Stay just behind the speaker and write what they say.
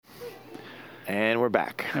And we're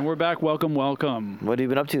back. Welcome. What have you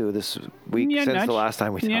been up to this week since the last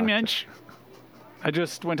time we talked? I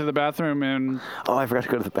just went to the bathroom and... Oh, I forgot to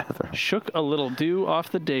go to the bathroom. Shook a little dew off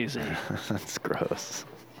the daisy. That's gross.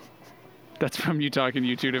 That's from you talking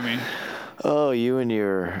you two to me. Oh, you and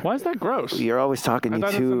your... Why is that gross? You're always talking you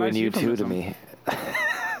two nice and you two to me.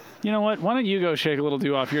 You know what? Why don't you go shake a little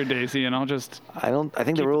dew off your daisy and I'll just... I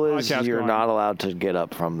think the rule is you're going. not allowed to get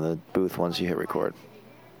up from the booth once you hit record.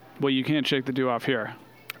 Well, you can't shake the dew off here.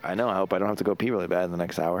 I know. I hope I don't have to go pee really bad in the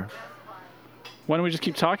next hour. Why don't we just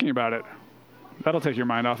keep talking about it? That'll take your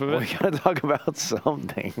mind off of it. We got to talk about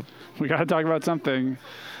something. We got to talk about something.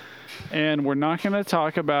 And we're not going to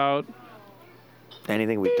talk about...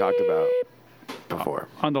 anything we talked about before.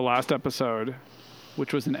 On the last episode,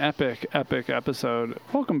 which was an epic episode.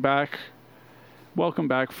 Welcome back. Welcome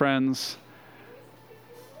back, friends.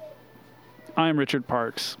 I'm Richard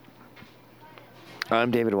Parks. I'm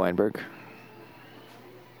David Weinberg.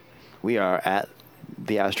 We are at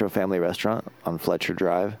the Astro Family Restaurant on Fletcher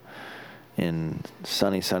Drive in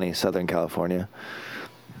sunny Southern California.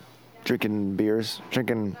 Drinking beers,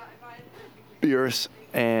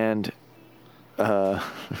 and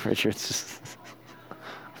Richard's just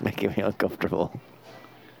making me uncomfortable.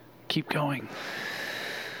 Keep going.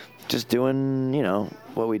 Just doing,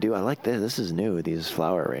 what we do. I like this. This is new, these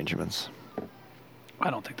flower arrangements. I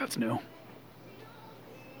don't think that's new.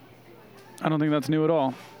 I don't think that's new at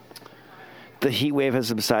all. The heat wave has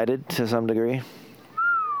subsided to some degree.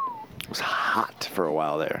 It was hot for a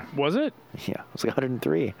while there. Was it? Yeah, it was like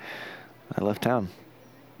 103. I left town.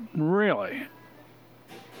 Really?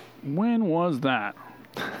 When was that?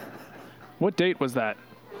 What date was that?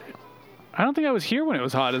 I don't think I was here when it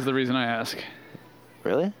was hot is the reason I ask.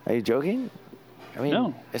 Really? Are you joking? I mean,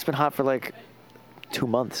 no. It's been hot for like 2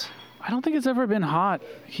 months. I don't think it's ever been hot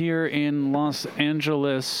here in Los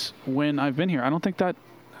Angeles when I've been here. I don't think that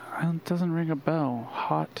doesn't ring a bell.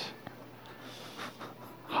 Hot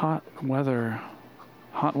weather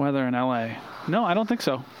in LA. No, I don't think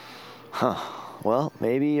so. Huh. Well,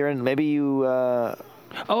 maybe you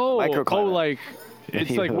microclimate. Like it's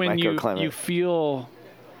like when you feel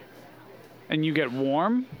and you get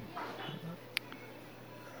warm.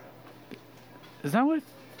 Is that what?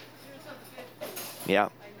 Yeah.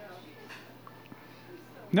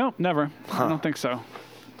 No, never. Huh. I don't think so.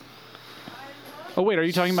 Oh, wait, are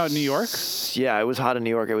you talking about New York? Yeah, it was hot in New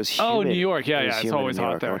York. It was humid. Oh, New York. Yeah, it's always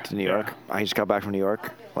hot there. I went to New York. I just got back from New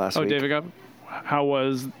York last week. Oh, David, how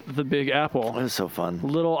was the Big Apple? It was so fun.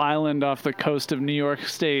 Little island off the coast of New York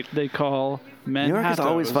State they call Manhattan. New York is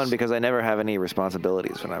always fun because I never have any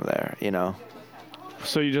responsibilities when I'm there,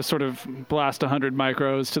 So you just sort of blast 100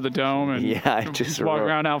 micros to the dome and I just walk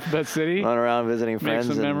around Alphabet City. Run around visiting friends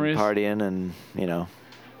and memories. Partying and,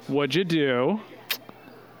 What'd you do?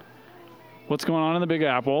 What's going on in the Big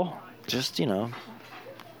Apple? Just,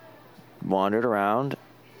 wandered around,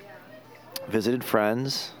 visited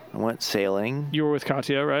friends. I went sailing. You were with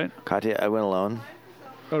Katya, right? Katya, I went alone.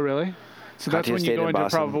 Oh, really? So Katya that's when you go into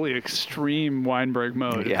Boston. Probably extreme Weinberg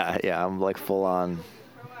mode. Yeah, I'm like full on.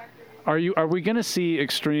 Are we going to see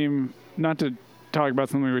extreme, not to talk about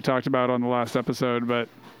something we talked about on the last episode, but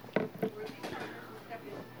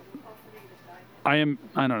I don't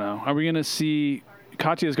know. Are we going to see,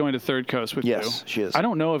 Katya's going to Third Coast with you? Yes, she is. I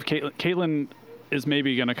don't know if Caitlin is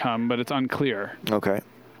maybe going to come, but it's unclear. Okay.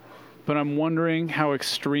 But I'm wondering how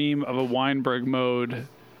extreme of a Weinberg mode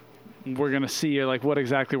we're going to see, like what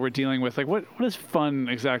exactly we're dealing with. Like what does fun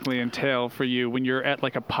exactly entail for you when you're at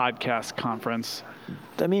like a podcast conference?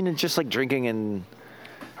 I mean, it's just like drinking and...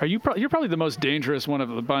 You're probably the most dangerous one of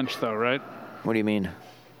the bunch though, right? What do you mean?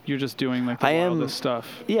 You're just doing like the wildest stuff.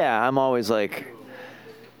 Yeah, I'm always like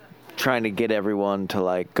trying to get everyone to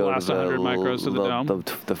like go Last to 100 micros to the dome.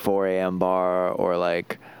 The 4 a.m. bar, or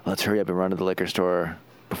like let's hurry up and run to the liquor store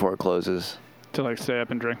before it closes. To like stay up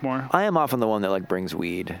and drink more? I am often the one that like brings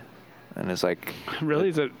weed and is like... Really?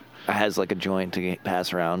 Is it... Has like a joint to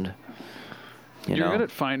pass around. You're good at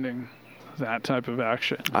finding that type of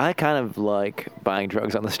action. I kind of like buying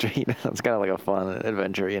drugs on the street. It's kind of like a fun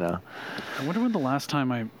adventure, I wonder when the last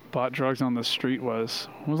time I bought drugs on the street was.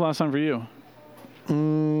 When was the last time for you?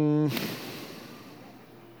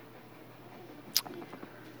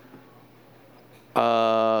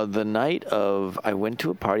 The night of, I went to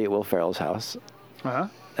a party at Will Ferrell's house. Uh-huh.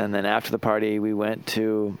 And then after the party, we tried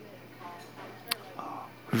to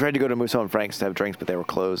go to Musso and Frank's to have drinks, but they were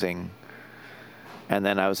closing. And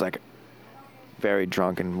then I was like very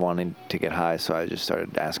drunk and wanting to get high, so I just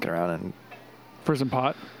started asking around, and for some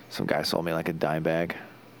pot? Some guy sold me like a dime bag.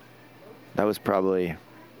 That was probably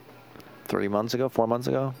 4 months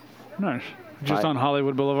ago. Nice. Just on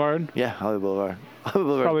Hollywood Boulevard? Yeah, Hollywood Boulevard. Hollywood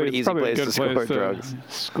Boulevard's a pretty easy probably place a good to score place drugs.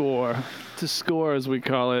 To score, as we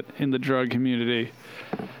call it in the drug community.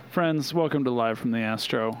 Friends, welcome to Live from the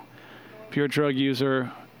Astro. If you're a drug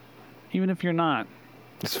user, even if you're not,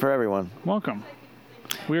 It's for everyone. welcome.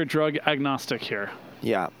 We're drug agnostic here.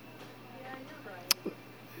 Yeah.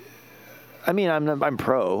 I mean, I'm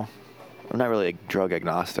pro. I'm not really drug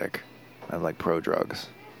agnostic. I'm like pro drugs.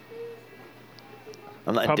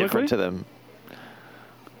 I'm not Publicly? indifferent to them.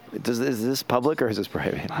 Is this public or is this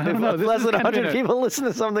private? I don't know. If This less is than kind of 100 people listen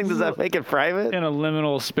to something, does that make it private? In a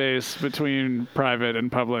liminal space between private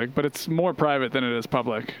and public, but it's more private than it is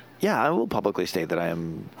public. Yeah, I will publicly state that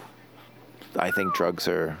I think drugs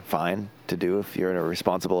are fine to do if you're a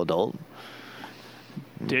responsible adult.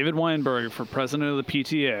 David Weinberg for president of the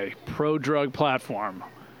PTA, pro-drug platform.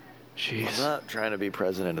 Jeez. I'm not trying to be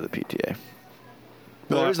president of the PTA.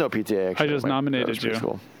 No, Well, there's no PTA, actually. I just nominated elementary you.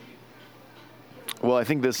 school. Well, I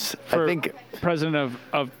think President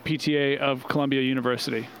of PTA of Columbia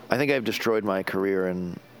University. I think I've destroyed my career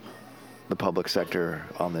in the public sector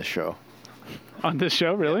on this show. On this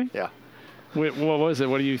show, really? Yeah. Wait, what was it?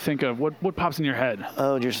 What do you think of? What pops in your head?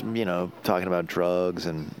 Oh, just, talking about drugs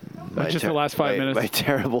and Just the last 5 minutes. My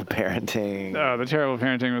terrible parenting. Oh, the terrible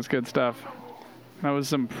parenting was good stuff. That was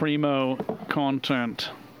some primo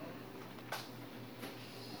content.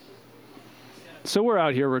 So we're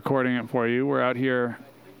out here recording it for you. We're out here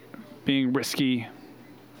being risky.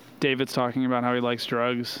 David's talking about how he likes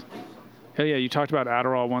drugs. Oh, yeah, you talked about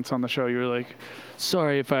Adderall once on the show. You were like,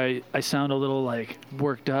 sorry if I sound a little,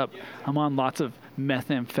 worked up. I'm on lots of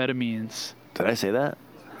methamphetamines. Did I say that?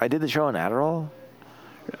 I did the show on Adderall?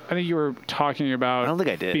 I think you were talking about I don't think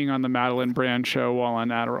I did. being on the Madeline Brand show while on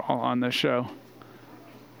Adderall on this show.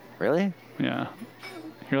 Really? Yeah.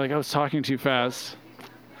 You're like, I was talking too fast.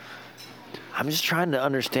 I'm just trying to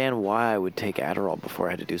understand why I would take Adderall before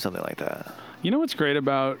I had to do something like that. You know what's great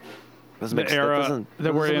about Doesn't the make- era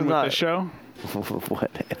that we're in with not- this show?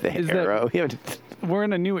 What? The Is that- era? We're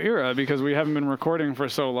in a new era because we haven't been recording for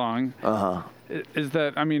so long. Uh-huh. Is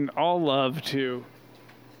that, all love to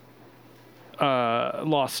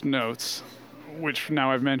Lost Notes, which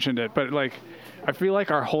now I've mentioned it, but I feel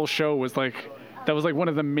like our whole show was that was one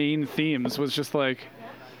of the main themes was just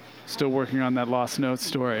still working on that Lost Notes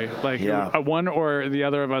story. Yeah. One or the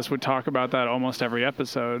other of us would talk about that almost every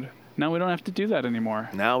episode. Now we don't have to do that anymore.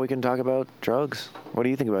 Now we can talk about drugs. What do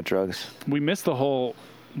you think about drugs? We missed the whole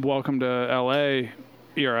Welcome to LA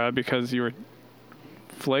era because you were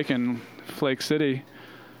Flake City,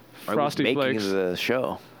 Frosty I was making Flakes. the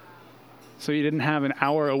show. So you didn't have an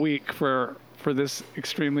hour a week for this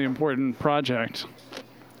extremely important project.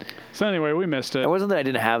 So anyway, we missed it. It wasn't that I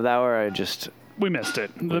didn't have the hour. We missed it.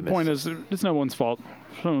 The point is, it's no one's fault.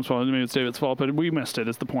 It's no one's fault. Maybe it's David's fault, but we missed it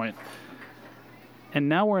is the point. And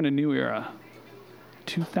now we're in a new era.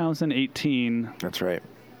 2018, That's right.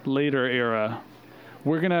 later era.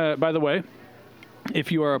 We're going to, by the way,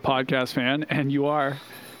 if you are a podcast fan, and you are,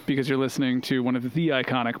 because you're listening to one of the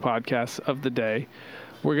iconic podcasts of the day,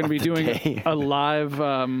 we're going to be doing a live...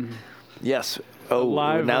 Yes. Oh,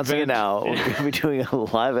 live we're announcing event. it now. We're going to be doing a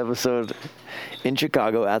live episode in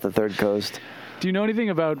Chicago at the Third Coast. Do you know anything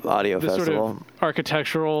about Audio the festival. sort of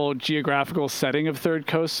architectural, geographical setting of Third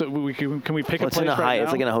Coast? So can we pick Well, a it's place in a right now?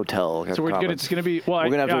 it's like in a hotel. So it's going to be. Well, We're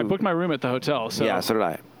gonna have I to- booked my room at the hotel. So Yeah, so did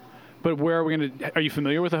I. But where are we going to? Are you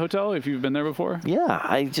familiar with the hotel? If you've been there before? Yeah,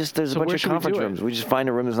 there's a So bunch where of should we conference do it? rooms. We just find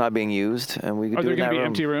a room that's not being used, and we could Are do there it in going that to be room.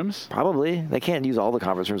 empty rooms? Probably. They can't use all the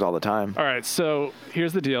conference rooms all the time. All right. So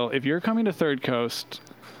here's the deal. If you're coming to Third Coast,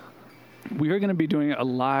 we are going to be doing a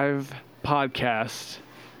live podcast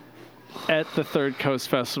at the Third Coast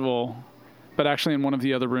Festival, but actually in one of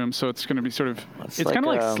the other rooms. So it's going to be sort of. It's like, kind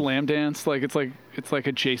of like Slam Dance. It's like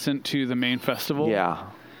adjacent to the main festival. Yeah,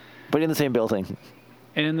 but in the same building.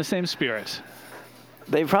 And in the same spirit.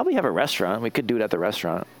 They probably have a restaurant. We could do it at the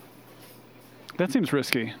restaurant. That seems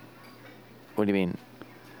risky. What do you mean?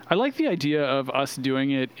 I like the idea of us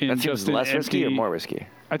doing it in That just seems an less empty, risky or more risky?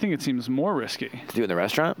 I think it seems more risky. To do it in the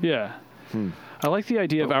restaurant? Yeah. I like the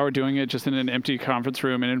idea of our doing it just in an empty conference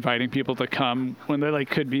room and inviting people to come when they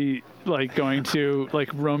could be going to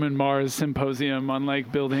Roman Mars symposium on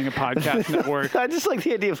building a podcast network. I just like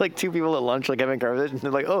the idea of two people at lunch having a conversation. They're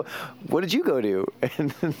like, "Oh, what did you go to?" And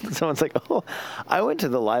then someone's like, "Oh, I went to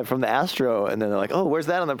the Live from the Astro." And then they're like, "Oh, where's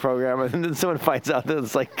that on the program?" And then someone finds out that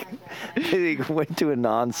it's they went to a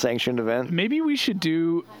non-sanctioned event. Maybe we should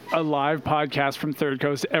do a live podcast from Third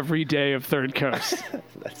Coast every day of Third Coast.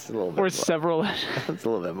 That's a little bit. Or much. several. That's a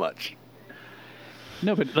little bit much.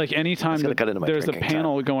 No, but like anytime It's gonna cut into my there's a drinking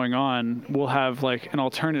panel time. going on, we'll have like an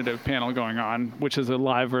alternative panel going on, which is a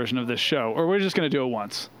live version of this show. Or we're just going to do it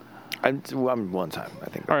once. I'm one time. I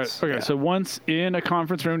think. All right. That's, Okay. yeah. So once in a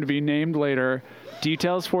conference room to be named later,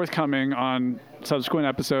 details forthcoming on subsequent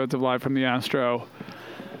episodes of Live from the Astro.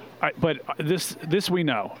 But this we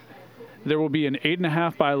know. There will be an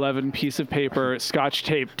 8.5 by 11 piece of paper scotch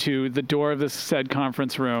taped to the door of this said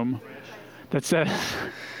conference room that says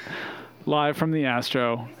Live from the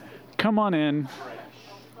Astro. Come on in.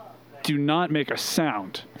 Do not make a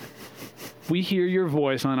sound. We hear your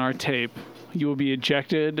voice on our tape. You will be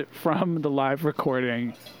ejected from the live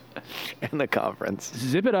recording. in the conference.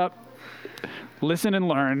 Zip it up. Listen and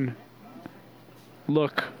learn.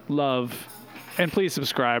 Look, love, and please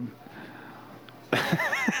subscribe.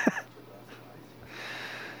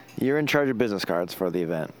 You're in charge of business cards for the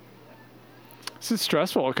event. This is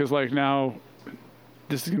stressful because like now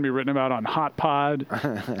this is going to be written about on Hot Pod.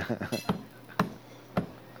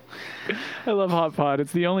 I love Hot Pod.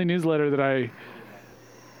 It's the only newsletter that I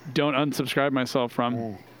don't unsubscribe myself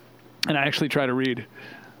from. And I actually try to read.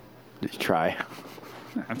 Did you try?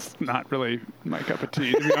 That's not really my cup of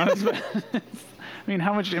tea, to be honest. But I mean,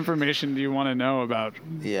 how much information do you want to know about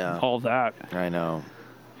Yeah. all that? I know.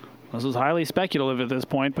 This is highly speculative at this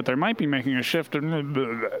point, but they might be making a shift. Who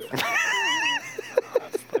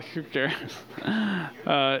cares?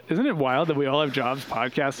 Isn't it wild that we all have jobs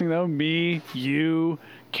podcasting, though? Me, you,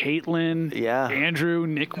 Caitlin, Yeah. Andrew,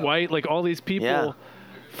 Nick White, like all these people. Yeah.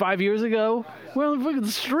 5 years ago, we're on the fucking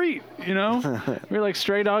street, you know? We were like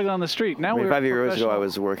stray dogs on the street. Now we're 5 years ago, I professional.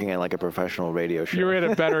 was working at like a professional radio show. You were at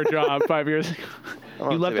a better job 5 years ago.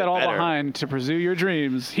 You left that all better. behind to pursue your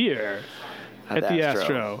dreams here at the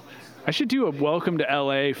Astro. I should do a Welcome to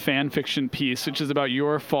LA fan fiction piece, which is about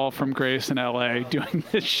your fall from grace in LA doing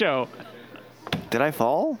this show. Did I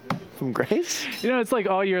fall from grace? You know, it's like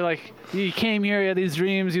all you're like, you came here, you had these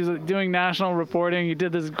dreams, you was doing national reporting, you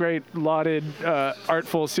did this great lauded,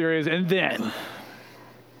 artful series, and then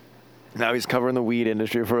Now he's covering the weed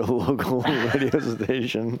industry for a local radio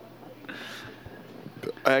station.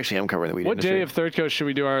 I actually am covering the weed what industry. day of Third Coast should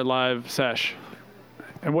we do our live sesh?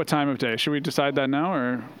 And what time of day? Should we decide that now,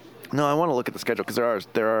 or? No, I want to look at the schedule because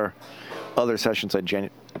there are other sessions I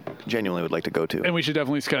genuinely would like to go to. And we should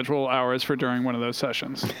definitely schedule hours for during one of those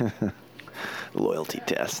sessions. Loyalty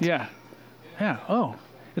test. Yeah. Yeah. Oh.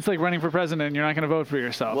 It's like running for president and you're not going to vote for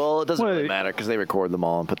yourself. Well, it doesn't What- really matter because they record them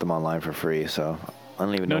all and put them online for free. So I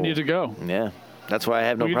don't even No know. need to go. Yeah, that's why I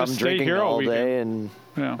have no We can problem just stay drinking here all all day weekend.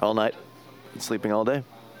 and Yeah. all night, and sleeping all day.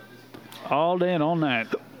 All day and all night.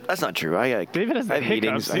 That's not true. I David has the have hiccups.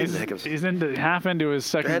 meetings. I have the hiccups. He's half into his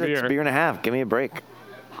Go second ahead, it's beer. beer and a half. Give me a break.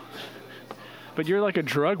 But you're like a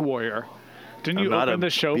drug warrior. Didn't I'm you not open a the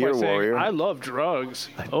show by beer saying, warrior. I love drugs?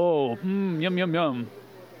 Oh, yum, yum, yum.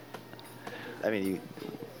 I mean,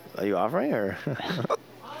 are you offering or?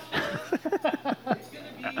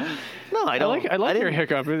 No, I I don't. like your didn't-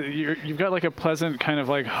 hiccup. You've got like a pleasant kind of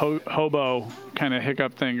like hobo kind of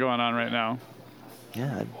hiccup thing going on right now.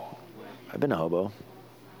 Yeah, I've been a hobo.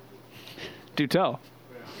 Do tell.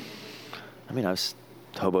 I mean, I've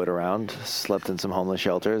hoboed around, slept in some homeless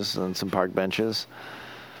shelters and some park benches.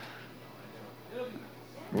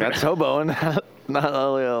 That's hoboing. Not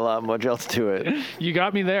really a lot much else to it. You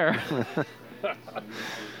got me there.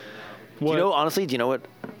 What? You know, honestly, do you know what?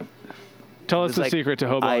 Tell us it's the like secret to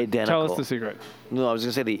hobo. Tell us identical. the secret. No, I was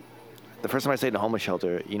gonna say the first time I stayed in a homeless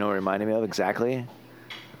shelter, you know what it reminded me of exactly?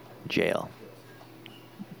 Jail.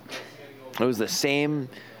 It was the same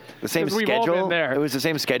 'Cause we've all schedule. been there. It was the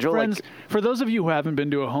same schedule. Friends, Like for those of you who haven't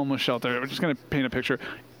been to a homeless shelter, we're just going to paint a picture.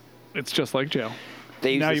 It's just like jail.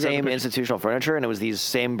 they now used the you got the same picture. institutional furniture, and it was these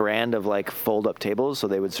same brand of like fold-up tables. So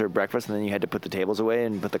they would serve breakfast, and then you had to put the tables away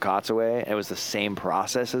and put the cots away. And it was the same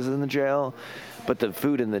process as in the jail, but the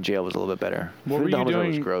food in the jail was a little bit better. What Food were in the you homeless shelter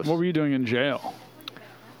doing? was gross. What were you doing in jail?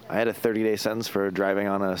 I had a 30-day sentence for driving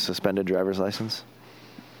on a suspended driver's license.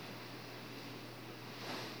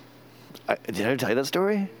 Did I tell you that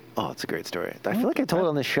story? Oh, it's a great story. I feel like I told it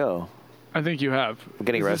on this show I think you have.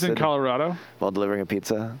 getting Is this in arrested. Colorado? while delivering a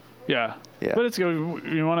pizza. Yeah. Yeah. But it's good.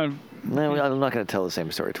 You want to? No, I'm not going to tell the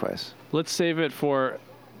same story twice. Let's save it for.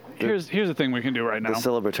 Here's the thing we can do right now. The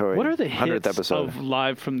celebratory What are the 100th hits episode. of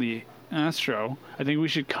Live from the Astro? I think we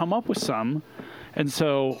should come up with some. And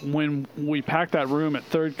so when we pack that room at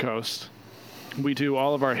Third Coast, we do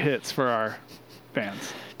all of our hits for our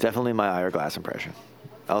fans. Definitely my Ira Glass impression.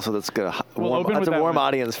 Also, that's good. We'll open That's with a that warm one.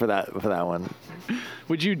 audience for that one.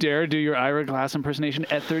 Would you dare do your Ira Glass impersonation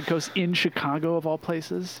at Third Coast in Chicago, of all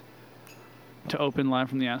places, to open Live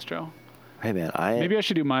from the Astro? Hey man, Maybe I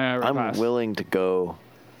should do my Ira I'm Glass. willing to go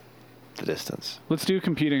the distance. Let's do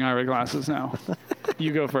competing Ira glasses now.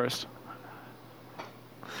 You go first.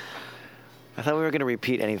 I thought we were going to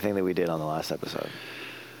repeat anything that we did on the last episode.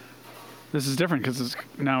 This is different because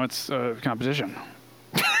now it's a competition.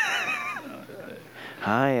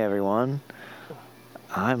 Hi, everyone.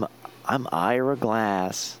 I'm Ira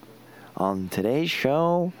Glass. On today's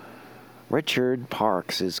show, Richard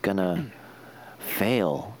Parks is going to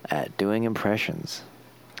fail at doing impressions.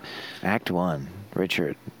 Act 1,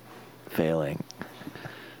 Richard failing.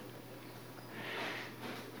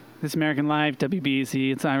 This American Life,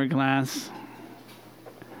 WBZ, it's Ira Glass.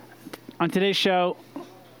 On today's show,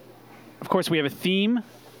 of course, we have a theme.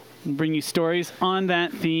 We'll bring you stories on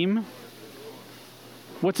that theme.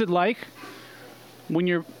 What's it like when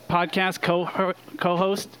your podcast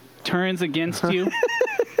co-host turns against you,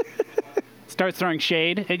 starts throwing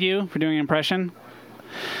shade at you for doing an impression?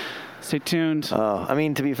 Stay tuned. Oh, I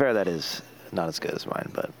mean, to be fair, that is not as good as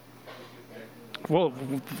mine, but... Well,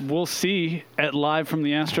 we'll see at Live from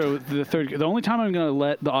the Astro, the only time I'm going to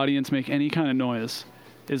let the audience make any kind of noise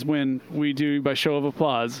is when we do, by show of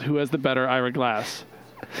applause, who has the better Ira Glass.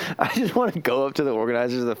 I just want to go up to the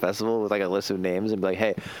organizers of the festival with like a list of names and be like,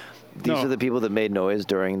 hey, these are the people that made noise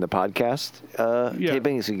during the podcast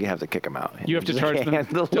taping, so you have to kick them out. You have to charge them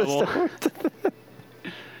double.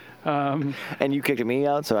 And you kicked me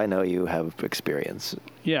out, so I know you have experience.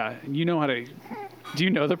 Yeah, you know how to... Do you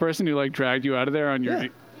know the person who like dragged you out of there on your...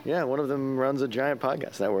 Yeah, one of them runs a giant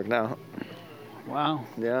podcast network now. Wow.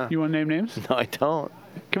 Yeah. You want to name names? No, I don't.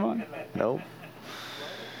 Come on. Nope.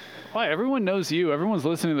 Why? Everyone knows you. Everyone's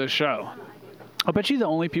listening to this show. I bet you the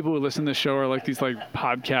only people who listen to this show are like these like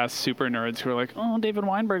podcast super nerds who are like, oh, David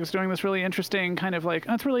Weinberg's doing this really interesting kind of like,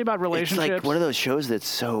 it's really about relationships. It's like one of those shows that's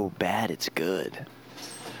so bad it's good.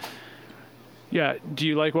 Yeah. Do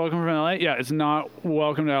you like Welcome from LA? Yeah, it's not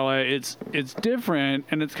Welcome to LA. It's different,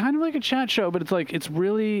 and it's kind of like a chat show, but it's like it's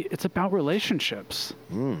about relationships.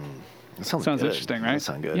 That sounds good. Interesting, right? That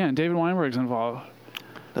sounds good. Yeah, and David Weinberg's involved.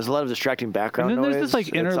 There's a lot of distracting background and then noise. there's this like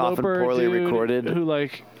it's often interloper poorly dude recorded. who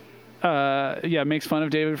like makes fun of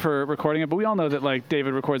David for recording it, but we all know that like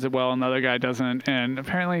David records it well and the other guy doesn't, and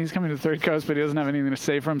apparently he's coming to the Third Coast, but he doesn't have anything to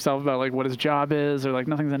say for himself about like what his job is, or like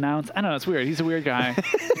nothing's announced. I don't know, it's weird. He's a weird guy.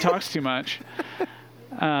 He talks too much.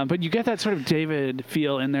 But you get that sort of David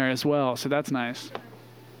feel in there as well, so that's nice.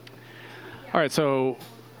 All right, so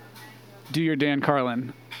do your Dan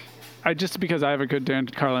Carlin. Just because I have a good Dan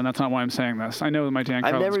Carlin, that's not why I'm saying this. I know that my Dan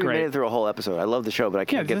Carlin's great. I've never even made it through a whole episode. I love the show, but I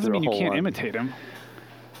can't get through a whole one. Yeah, it doesn't mean you can't imitate him.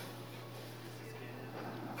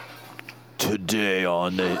 Today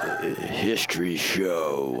on the History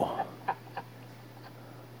Show.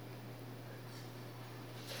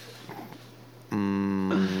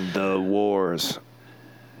 The wars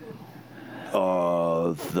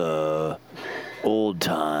of the old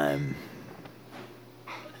time.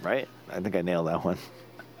 Right? I think I nailed that one.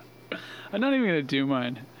 I'm not even going to do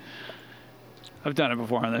mine. I've done it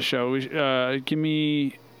before on this show. Give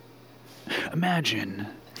me... Imagine.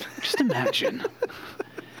 Just imagine.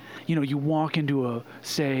 You walk into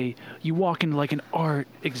like an art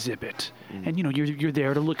exhibit, and, you're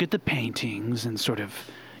there to look at the paintings and sort of,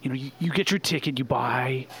 you get your ticket, you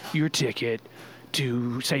buy your ticket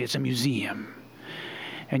to, say it's a museum,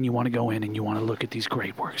 and you want to go in and you want to look at these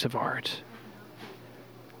great works of art.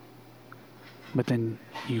 But then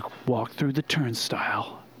you walk through the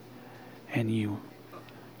turnstile, and you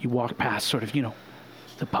walk past sort of,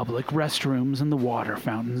 the public restrooms and the water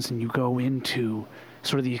fountains, and you go into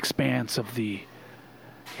sort of the expanse of the,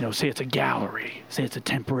 say it's a gallery, say it's a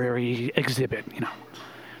temporary exhibit,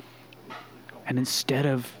 And instead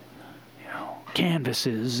of,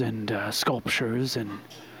 canvases and sculptures and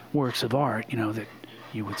works of art, that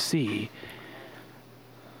you would see,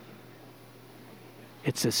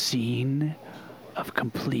 it's a scene of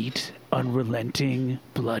complete, unrelenting,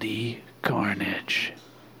 bloody carnage.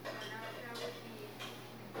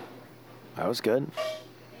 That was good.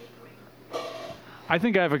 I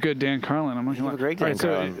think I have a good Dan Carlin. I'm looking You have a great Dan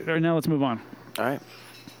Carlin. So now let's move on. All right.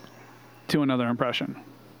 To another impression.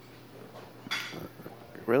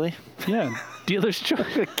 Really? Yeah. Dealer's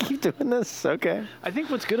choice. Keep doing this? Okay. I think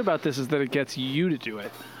what's good about this is that it gets you to do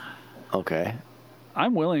it. Okay.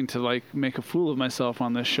 I'm willing to make a fool of myself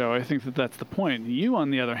on this show. I think that that's the point. You, on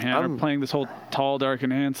the other hand, are playing this whole tall, dark,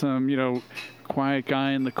 and handsome, quiet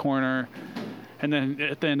guy in the corner. And then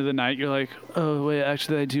at the end of the night, you're like, oh, wait,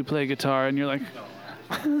 actually, I do play guitar. And you're like,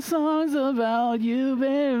 the song's about you,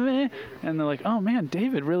 baby. And they're like, oh, man,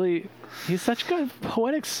 David really, he's such good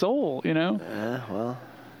poetic soul, Yeah, well.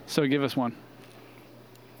 So give us one.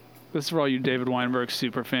 This is for all you David Weinberg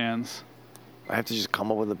super fans. I have to just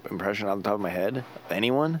come up with an impression off the top of my head?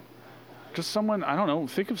 Anyone? Just someone, I don't know,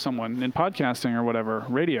 think of someone in podcasting or whatever,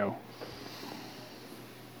 radio.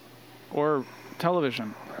 Or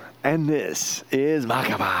television. And this is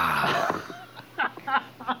Makaba.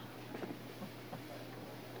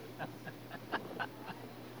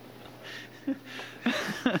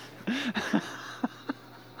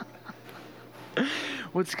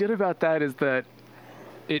 What's good about that is that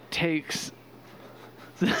it takes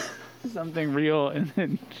something real and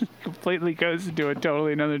then completely goes into a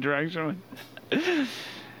totally another direction.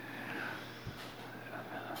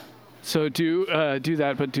 So do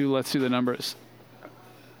that, but let's do the numbers.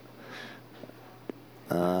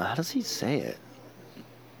 How does he say it?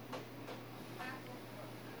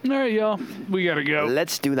 All right, y'all. We got to go.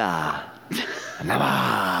 Let's do the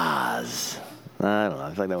namaz. I don't know.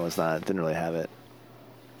 I feel like that one's didn't really have it.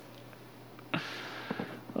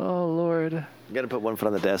 Oh, Lord. You got to put one foot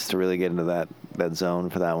on the desk to really get into that zone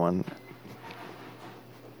for that one.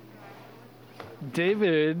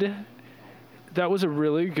 David, that was a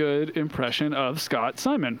really good impression of Scott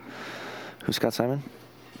Simon. Who's Scott Simon?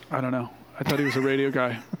 I don't know. I thought he was a radio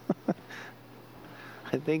guy.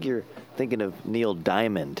 I think you're thinking of Neil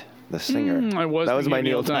Diamond, the singer. That was my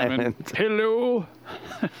Neil Diamond. Hello.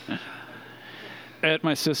 At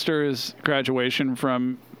my sister's graduation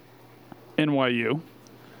from NYU.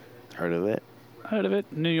 Heard of it? Heard of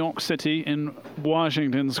it. New York City in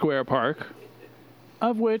Washington Square Park,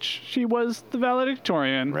 of which she was the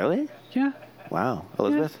valedictorian. Really? Yeah. Wow.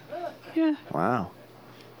 Elizabeth? Yeah. Wow.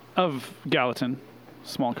 Of Gallatin,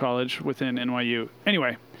 small college within NYU.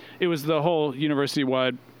 Anyway, it was the whole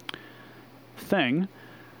university-wide thing.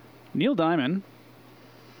 Neil Diamond,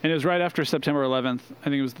 and it was right after September 11th. I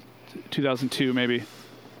think it was 2002 maybe.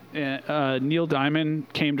 Neil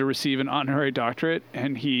Diamond came to receive an honorary doctorate,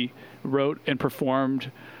 and he wrote and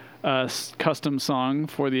performed a custom song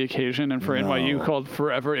for the occasion and for NYU called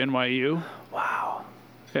Forever NYU. Wow.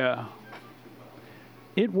 Yeah.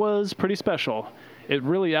 It was pretty special. It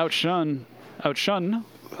really outshone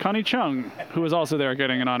Connie Chung, who was also there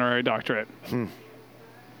getting an honorary doctorate.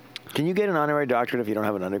 Can you get an honorary doctorate if you don't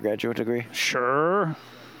have an undergraduate degree? Sure.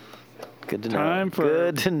 Good to know. Time for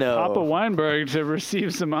Good to know. Papa Weinberg to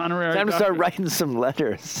receive some honorary Time to start writing some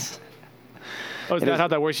letters. Oh, is that how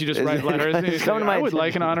that works? You just write letters? And you say, I would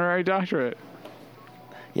like an honorary doctorate.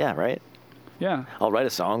 Yeah, right? Yeah. I'll write a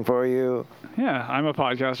song for you. Yeah, I'm a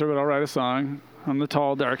podcaster, but I'll write a song. I'm the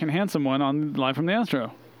tall, dark, and handsome one on Live from the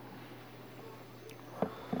Astro.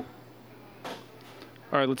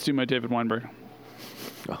 All right, let's do my David Weinberg.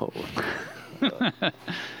 Oh.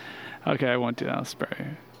 Okay, I won't do that. I'll spare you.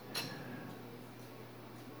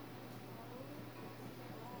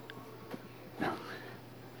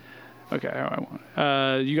 Okay, I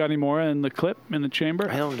won't. You got any more in the clip, in the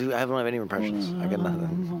chamber? I don't have any impressions. I got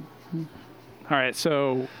nothing. All right,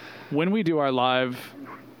 so when we do our live,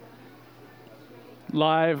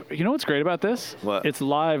 you know what's great about this? What? It's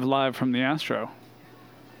live from the Astro.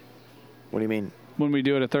 What do you mean? When we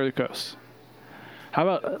do it at Third Coast. How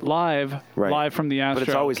about live from the Astro? But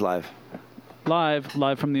it's always live.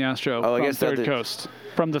 Live from the Astro from Third Coast.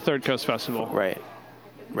 From the Third Coast Festival. Right.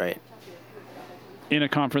 In a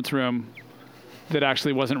conference room that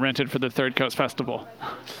actually wasn't rented for the Third Coast Festival.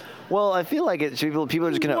 Well, I feel like people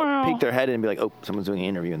are just going to peek their head in and be like, oh, someone's doing an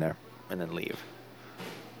interview in there, and then leave.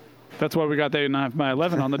 That's why we got the 9 by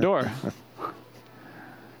 11 on the door.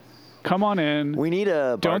 Come on in. We need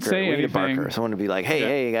a barker. Don't say anything. We need a barker. Someone to be like,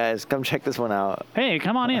 hey guys, come check this one out. Hey,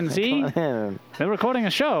 come on in, see? Come on in. They're recording a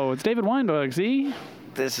show. It's David Weinberg, see?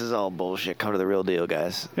 This is all bullshit. Come to the real deal,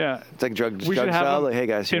 guys. Yeah. It's like drug We should have style. them Like, hey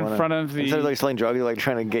guys, you in wanna, front of the- instead of like selling drugs, they're like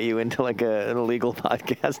trying to get you into like an illegal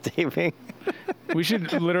podcast taping. We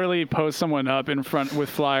should literally post someone up in front with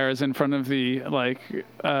flyers in front of the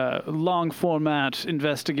long format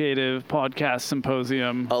investigative podcast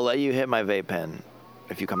symposium. I'll let you hit my vape pen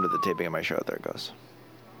if you come to the taping of my show. There it goes.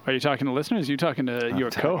 Are you talking to listeners? Are you talking to your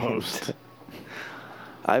co-host?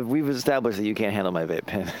 We've established that you can't handle my vape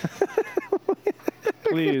pen.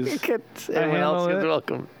 Please. Everyone else is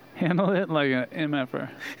welcome. Handle it like an MFer.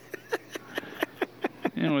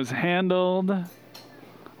 It was handled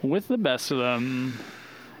with the best of them.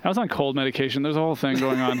 I was on cold medication. There's a whole thing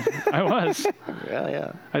going on. I was.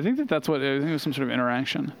 Yeah. I think that's what it was, some sort of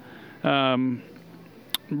interaction.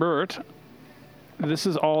 Bert, this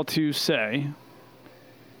is all to say,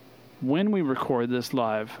 when we record this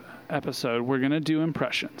live episode, we're going to do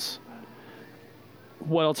impressions.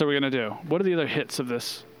 What else are we going to do? What are the other hits of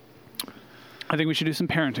this? I think we should do some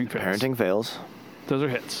parenting fails. Parenting fails. Those are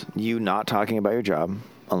hits. You not talking about your job,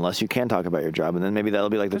 unless you can talk about your job, and then maybe that'll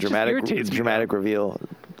be like the That dramatic reveal.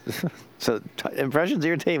 So impressions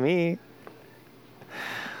irritate me.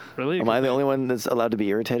 Really? Am I the only one that's allowed to be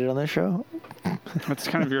irritated on this show? That's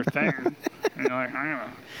kind of your thing. And you're like,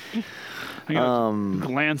 I'm gonna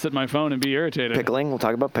glance at my phone and be irritated. Pickling. We'll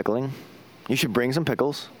talk about pickling. You should bring some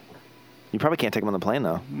pickles. You probably can't take them on the plane,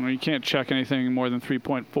 though. Well, you can't check anything more than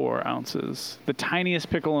 3.4 ounces. The tiniest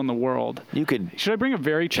pickle in the world. You could Should I bring a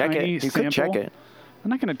very check tiny it. You sample? could check it. I'm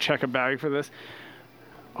not going to check a bag for this.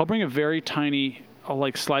 I'll bring a very tiny. I'll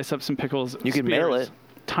like slice up some pickles. You can mail it.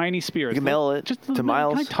 Tiny spears. You can mail it to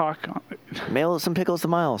Miles. Can I talk? Mail some pickles to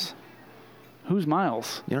Miles. Who's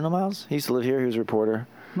Miles? You don't know Miles? He used to live here. He was a reporter.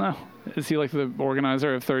 No. Is he like the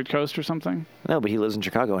organizer of Third Coast or something? No, but he lives in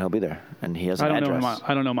Chicago and he'll be there. And he has an address.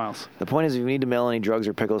 I don't know Miles. The point is, if you need to mail any drugs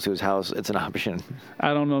or pickles to his house, it's an option.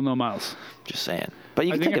 I don't know no Miles. Just saying. But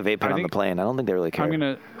you can take a vape pen on the plane. I don't think they really care. I'm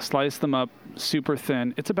going to slice them up super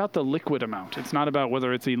thin. It's about the liquid amount. It's not about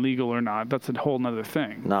whether it's illegal or not. That's a whole nother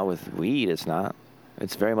thing. Not with weed, it's not.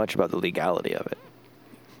 It's very much about the legality of it.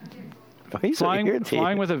 Why are you so irritated?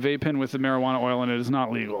 Flying with a vape pen with the marijuana oil in it is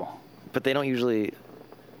not legal. But they don't usually...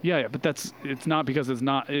 Yeah, but it's not because it's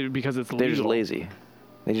legal. They're just lazy.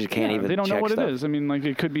 They just can't even. They don't know check what stuff. it is. I mean, like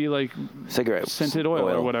it could be like cigarette scented oil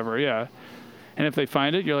or whatever. Yeah. And if they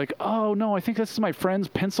find it, you're like, oh no, I think this is my friend's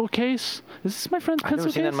pencil case. Is this my friend's pencil case? I've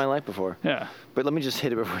never seen that in my life before. Yeah. But let me just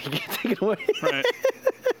hit it before you get taken away. Right.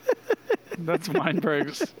 That's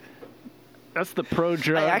Weinberg's. That's the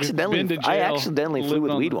pro-drug. I accidentally flew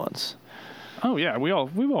with weed once. Oh yeah, we've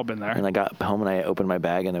all been there. And I got home and I opened my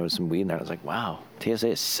bag and there was some weed in there. I was like, wow,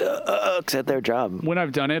 TSA sucks at their job. When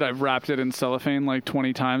I've done it, I've wrapped it in cellophane like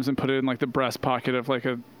 20 times and put it in like the breast pocket of like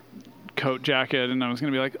a coat jacket, and I was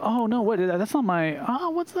gonna be like, oh no, what? That's not my.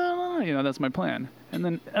 Oh, what's that? You know, that's my plan. And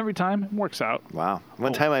then every time it works out. Wow.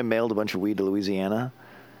 One time I mailed a bunch of weed to Louisiana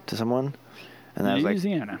to someone, and I was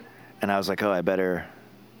Louisiana. And I was like, oh, I better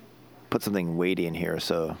put something weighty in here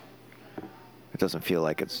so it doesn't feel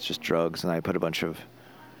like it's just drugs. And I put a bunch of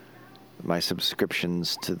my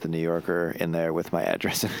subscriptions to the New Yorker in there with my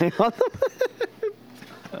address and name on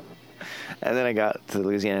them. And then I got to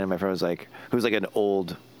Louisiana, and my friend was like, who was like an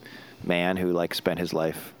old man who like spent his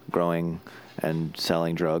life growing and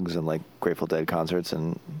selling drugs and like Grateful Dead concerts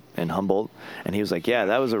in Humboldt. And he was like, yeah,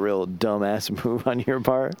 that was a real dumbass move on your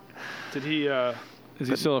part. Did he, is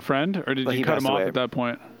he still a friend, or did you cut him off at that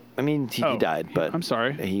point? I mean, he died, but I'm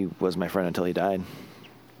sorry. He was my friend until he died.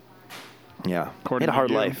 Yeah. According he had a hard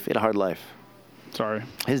to you. life. He had a hard life. Sorry.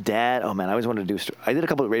 His dad, oh man, I always wanted to do, I did a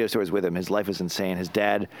couple of radio stories with him. His life is insane. His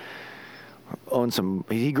dad owned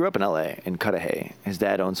he grew up in LA, in Cudahy. His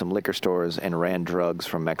dad owned some liquor stores and ran drugs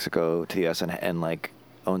from Mexico to the US and like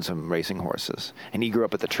owned some racing horses. And he grew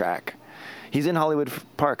up at the track. He's in Hollywood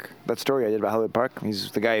Park. That story I did about Hollywood Park.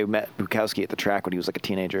 He's the guy who met Bukowski at the track when he was like a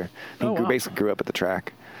teenager. He basically grew up at the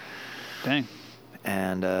track. Dang.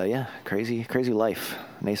 And yeah, crazy life.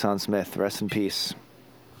 Nason Smith, rest in peace.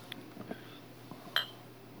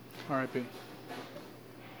 R.I.P.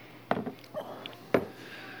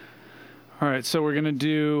 All right, so we're going to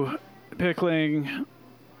do pickling.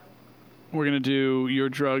 We're going to do your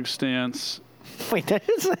drug stance. Wait, you're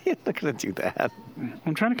not going to do that.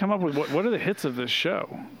 I'm trying to come up with what are the hits of this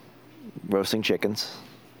show? Roasting chickens.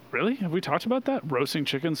 Really? Have we talked about that? Roasting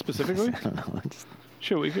chickens specifically? I don't know.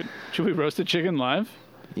 Should we roast a chicken live?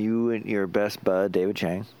 You and your best bud, David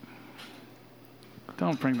Chang.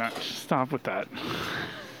 Don't bring that. Stop with that.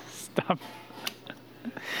 Stop.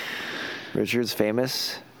 Richard's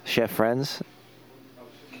famous chef friends.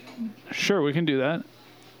 Sure, we can do that.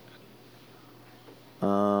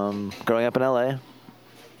 Growing up in LA.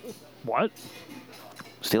 What?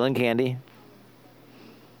 Stealing candy.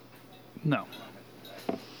 No.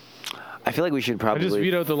 I feel like we should probably... I just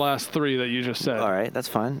vetoed the last three that you just said. All right, that's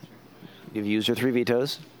fine. You've used your 3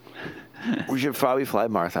 vetoes. We should probably fly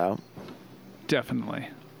Martha out. Definitely.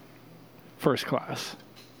 First class.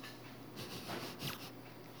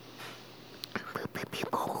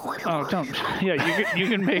 Oh, don't. Yeah, you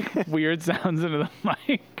can make weird sounds into the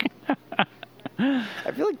mic.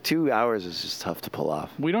 I feel like 2 hours is just tough to pull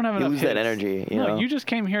off. We don't have enough You lose hits. that energy, you No, know? you just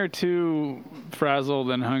came here too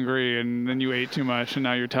frazzled and hungry, and then you ate too much, and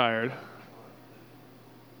now you're tired.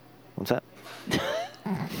 What's that?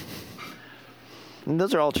 And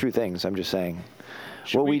those are all true things. I'm just saying.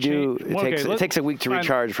 What we do, it takes a week to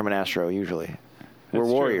recharge from an Astro, usually. We're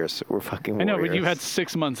warriors. True. We're fucking warriors. I know, but you had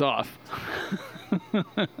 6 months off.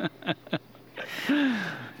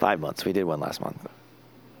 5 months. We did one last month.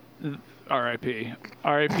 R.I.P.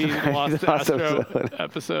 R.I.P. Lost Astro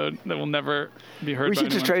episode that will never be heard by We should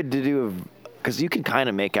just try to do because you can kind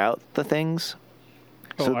of make out the things.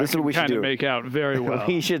 So this is what we should do. Make out very well.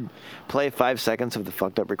 We should play 5 seconds of the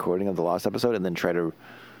fucked up recording of the Lost episode and then try to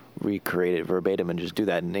recreate it verbatim and just do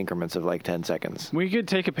that in increments of like 10 seconds. We could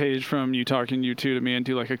take a page from you talking you two to me and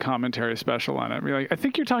do like a commentary special on it. Be like, I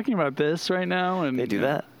think you're talking about this right now. And They do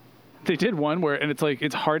that? They did one where, and it's like,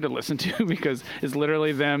 it's hard to listen to because it's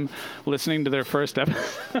literally them listening to their first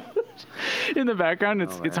episode in the background.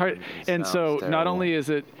 It's hard. And so not only is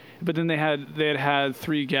it, but then they had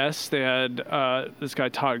 3 guests. They had this guy,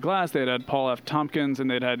 Todd Glass. They had Paul F. Tompkins, and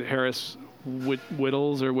they'd had Harris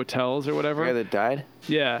Whittles or Whittels or whatever. The guy that died?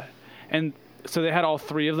 Yeah. And so they had all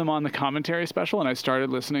 3 of them on the commentary special, and I started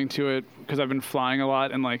listening to it because I've been flying a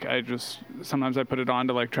lot, and like sometimes I put it on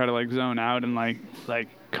to like try to like zone out and like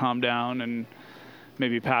calm down and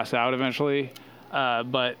maybe pass out eventually.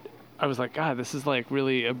 But I was like, God, this is like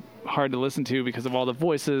really hard to listen to because of all the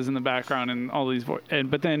voices in the background and all these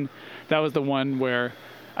but then that was the one where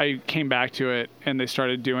I came back to it and they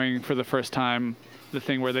started doing for the first time the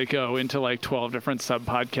thing where they go into like 12 different sub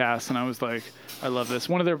podcasts, and I was like, I love this.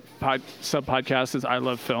 One of their sub podcasts is I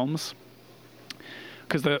Love Films,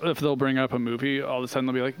 because if they'll bring up a movie, all of a sudden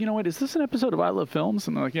they'll be like, you know what, is this an episode of I Love Films?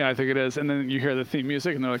 And they're like, yeah, I think it is. And then you hear the theme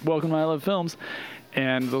music and they're like, welcome to I Love Films,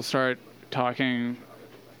 and they'll start talking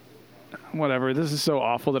whatever. This is so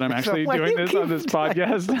awful that I'm actually doing this on this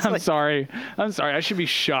podcast. I'm sorry. I should be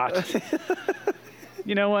shot.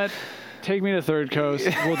 You know what? Take me to Third Coast.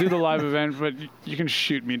 We'll do the live event, but you can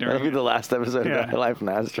shoot me during That'll be the last episode of My Life in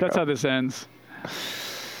Astro. That's how this ends.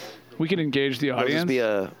 We can engage the audience.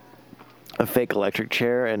 It'll just be a fake electric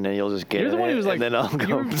chair, and then you'll just get You're the one who's like, and then I'll go.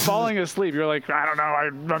 You're falling asleep. You're like, I don't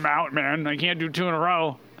know. I'm out, man. I can't do 2 in a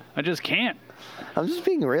row. I just can't. I'm just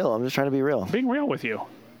being real. I'm just trying to be real. Being real with you.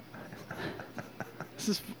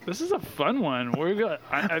 This is a fun one. We're good.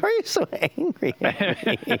 Why are you so angry at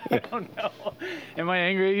me? I don't know. Am I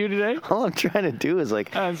angry at you today? All I'm trying to do is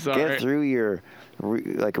like I'm sorry. get through your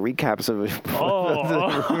recaps of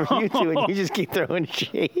the review too, and you just keep throwing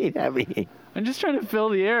shade at me. I'm just trying to fill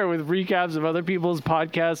the air with recaps of other people's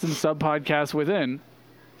podcasts and sub podcasts within.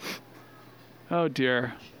 Oh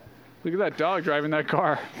dear! Look at that dog driving that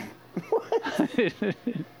car. What? Do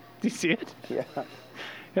you see it? Yeah.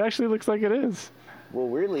 It actually looks like it is. Well,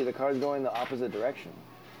 weirdly, the car's going the opposite direction.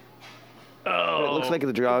 Oh. It looks like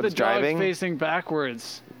the dog's driving. The dog's facing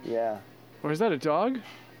backwards. Yeah. Or is that a dog?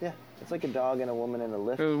 Yeah. It's like a dog and a woman in a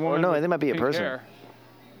lift. Or no, I think it might be a person. Hair.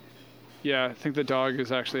 Yeah, I think the dog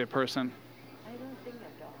is actually a person. I don't think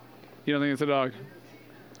a dog. You don't think it's a dog?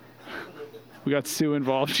 We got Sue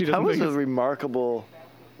involved. She doesn't That was think a remarkable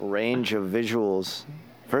range of visuals.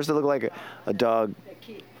 First, it looked like a dog. The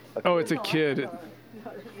kid. Oh, it's a kid.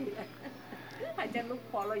 I just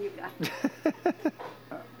follow you guys.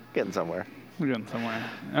 Getting somewhere. We're getting somewhere.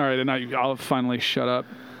 All right, and now I'll finally shut up.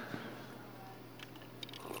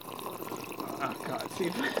 Oh, God. See,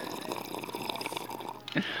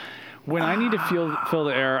 when I need to fill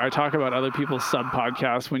the air, I talk about other people's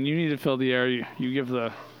sub-podcasts. When you need to fill the air, you give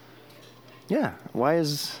the... Yeah. Why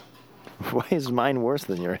is mine worse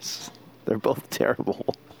than yours? They're both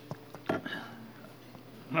terrible.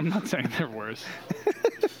 I'm not saying they're worse.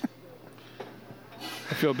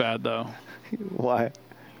 I feel bad, though. Why?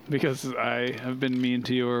 Because I have been mean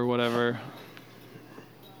to you or whatever.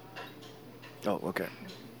 Oh, okay.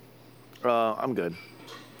 I'm good.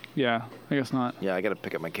 Yeah, I guess not. Yeah, I got to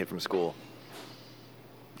pick up my kid from school.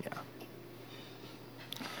 Yeah.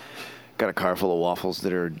 Got a car full of waffles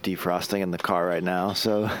that are defrosting in the car right now,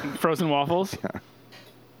 so... Frozen waffles? Yeah.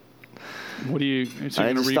 What do you... So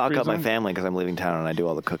I need to stock up my them? family because I'm leaving town and I do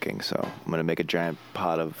all the cooking, so I'm going to make a giant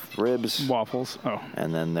pot of ribs. Waffles. Oh.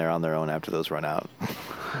 And then they're on their own after those run out.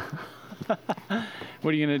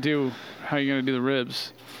 What are you going to do? How are you going to do the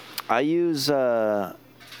ribs? I use, I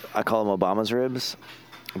call them Obama's ribs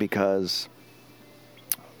because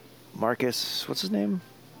Marcus, what's his name?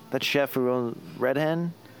 That chef who owns Red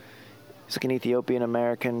Hen? He's like an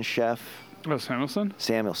Ethiopian-American chef. Oh, Samuelson?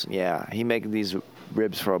 Samuelson, yeah. He made these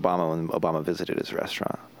ribs for Obama when Obama visited his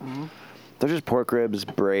restaurant. Mm-hmm. They're just pork ribs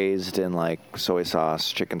braised in like soy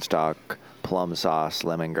sauce, chicken stock, plum sauce,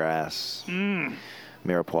 lemongrass,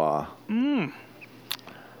 mirepoix.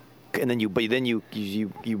 And then you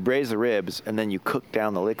braise the ribs, and then you cook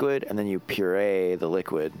down the liquid, and then you puree the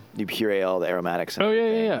liquid. You puree all the aromatics. And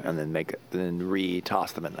everything, yeah. And then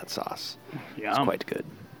re-toss them in that sauce. Yum. It's quite good.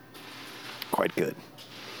 Quite good.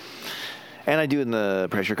 And I do it in the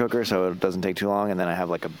pressure cooker, so it doesn't take too long. And then I have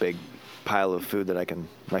like a big pile of food that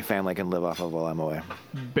my family can live off of while I'm away.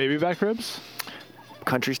 Baby back ribs?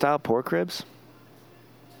 Country style pork ribs?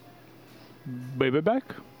 Baby back?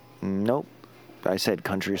 Nope. I said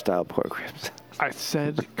country style pork ribs. I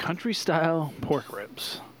said country style pork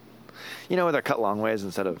ribs. You know where they're cut long ways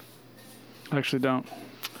instead of... I actually don't.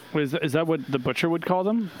 Is that what the butcher would call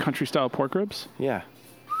them? Country style pork ribs? Yeah,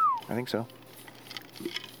 I think so.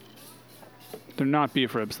 They're not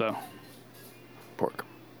beef ribs, though. Pork.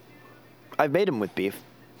 I've made them with beef.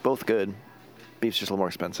 Both good. Beef's just a little more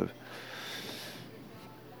expensive.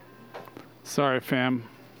 Sorry, fam.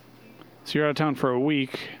 So you're out of town for a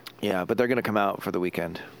week. Yeah, but they're going to come out for the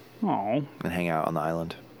weekend Oh, and hang out on the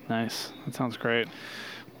island. nice. That sounds great.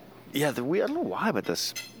 Yeah, I don't know why, but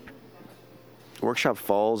this workshop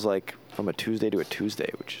falls like from a Tuesday to a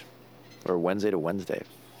Tuesday, or Wednesday to Wednesday.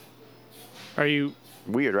 Are you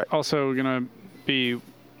Weird, right? also going to be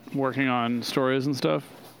working on stories and stuff?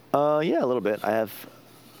 Yeah, a little bit. I have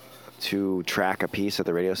to track a piece at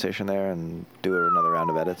the radio station there and do another round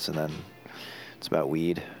of edits, and then it's about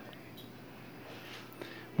weed.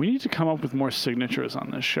 We need to come up with more signatures on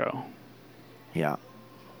this show. Yeah.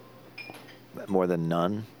 More than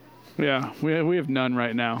none. Yeah, we have none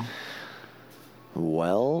right now.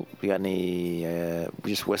 Well, you got any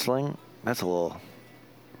just whistling? That's a little...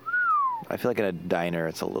 I feel like in a diner,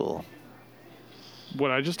 it's a little...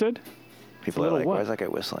 What I just did? People a are little like, what? why is that guy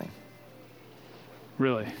whistling?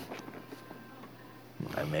 Really?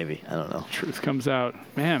 Maybe. I don't know. Truth comes out.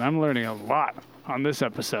 Man, I'm learning a lot on this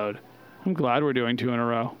episode. I'm glad we're doing 2 in a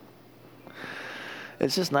row.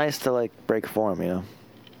 It's just nice to, like, break form, you know?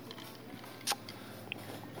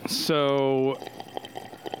 So,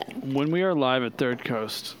 when we are live at Third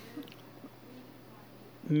Coast,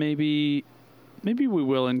 maybe we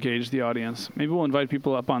will engage the audience. Maybe we'll invite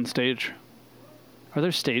people up on stage. Are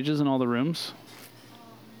there stages in all the rooms?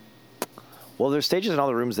 Well, there's stages in all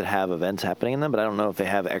the rooms that have events happening in them, but I don't know if they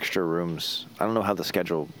have extra rooms. I don't know how the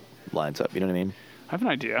schedule lines up. You know what I mean? I have an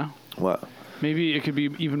idea. What? Maybe it could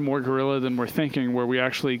be even more guerrilla than we're thinking, where we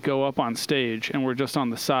actually go up on stage and we're just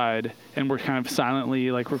on the side and we're kind of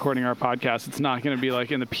silently like recording our podcast. It's not going to be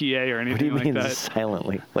like in the PA or anything What do you like mean that.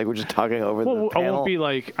 silently? Like we're just talking over Well, the it panel? won't be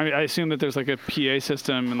like, I assume that there's like a PA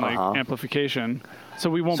system and like amplification.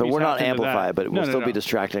 So we won't So be we're not tapped into that. amplified, but we'll No, still be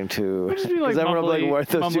distracting to... We'll just be like everyone will be mumbly- like, what,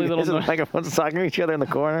 those mumbly two little guys with noise. microphones talking to each other in the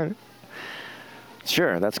corner?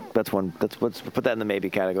 Sure, that's one. Let's put that in the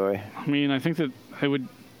maybe category. I mean, I think that it would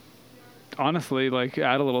honestly like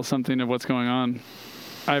add a little something to what's going on.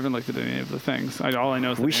 I haven't looked at any of the things. All I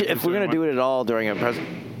know is that We should, if Andrew's we're going to doing do it at all during a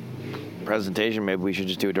presentation, maybe we should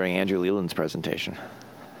just do it during Andrew Leland's presentation.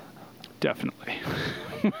 Definitely.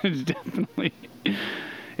 Definitely.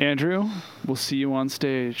 Andrew, we'll see you on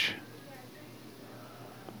stage.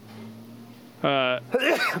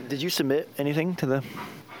 Did you submit anything to the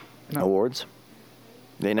awards?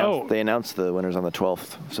 They announced the winners on the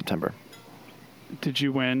 12th of September. Did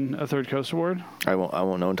you win a Third Coast Award? I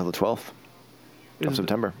won't know until the 12th of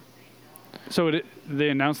September. So they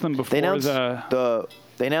announced them before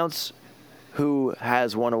They announce who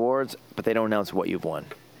has won awards, but they don't announce what you've won.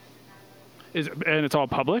 and it's all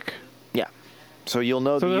public? Yeah. So you'll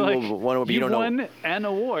know that So you they're will won, but you you've don't know. won an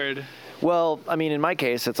award. Well, I mean, in my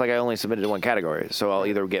case, it's like I only submitted to one category, so I'll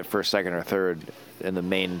either get first, second, or third in the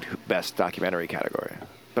main best documentary category.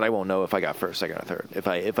 But I won't know if I got first, second, or third. If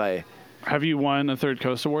I Have you won a Third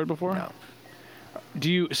Coast Award before? no.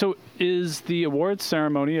 So is the awards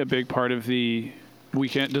ceremony a big part of the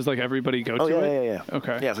weekend? Does like everybody go to it? Yeah.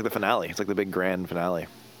 Okay. Yeah, it's like the finale. It's like the big grand finale.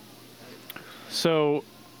 So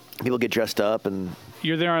People get dressed up, and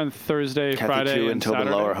you're there on Thursday, Kathy Friday, Tu and and Tobin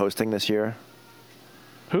Saturday? Lowe are hosting this year.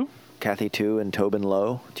 Who? Kathy Tu and Tobin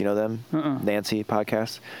Lowe. Do you know them? Nancy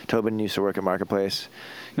podcast. Tobin used to work at Marketplace.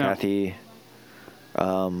 No. Kathy,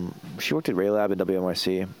 she worked at Raylab and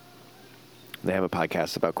WNYC. They have a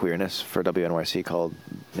podcast about queerness for WNYC called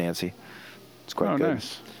Nancy. It's quite good.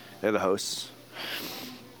 Nice. They're the hosts.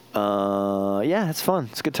 Yeah, it's fun.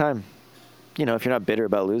 It's a good time. You know, if you're not bitter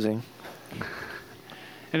about losing.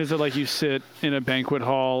 And is it like you sit in a banquet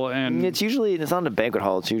hall and It's not in a banquet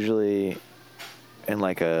hall. It's usually in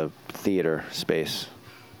like a theater space.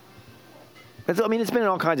 It's been in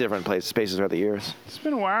all kinds of different spaces throughout the years. it's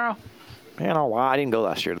been a while? I didn't go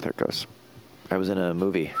last year to Third Coast. I was in a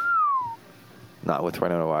movie. Not with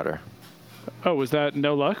Winona Ryder. Oh, was that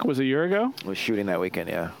No Luck? Was it a year ago? I was shooting that weekend,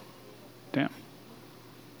 yeah. Damn.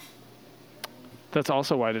 That's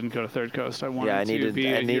also why I didn't go to Third Coast. I wanted Yeah, to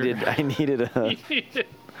be I needed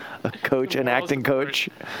a coach, an acting coach.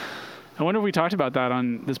 I wonder if we talked about that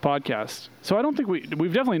on this podcast. So I don't think we've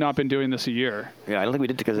definitely not been doing this a year. Yeah, I don't think we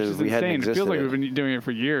did because Which is we hadn't insane. It existed. feels like we've been doing it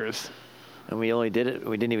for years. And we only did it.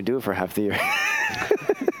 We didn't even do it for half the year.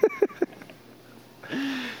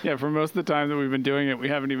 Yeah, for most of the time that we've been doing it, we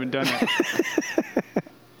haven't even done it.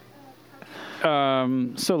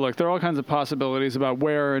 So look, there are all kinds of possibilities about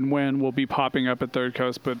where and when we'll be popping up at Third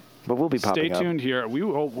Coast, but But we'll be Stay popping up. tuned here. We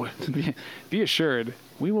will be assured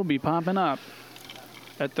we will be popping up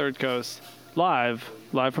at Third Coast live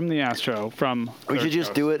from the Astro. We should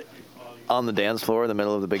just do it on the dance floor in the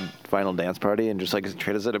middle of the big final dance party and just like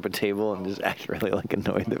try to set up a table and just act really like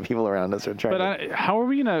annoyed that people around us are trying to. How are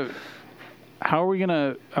we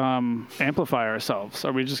gonna amplify ourselves?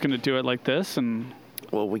 Are we just gonna do it like this? And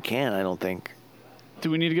Well, we can. I don't think.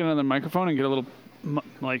 do we need to get another microphone and get a little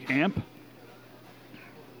like amp?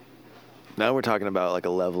 Now we're talking about like a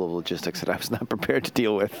level of logistics that I was not prepared to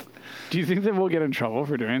deal with. Do you think that we'll get in trouble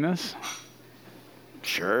for doing this?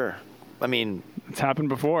 Sure. I mean, It's happened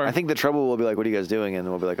before. I think the trouble will be like, what are you guys doing? And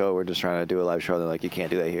we'll be like, oh, we're just trying to do a live show. And they're like, you can't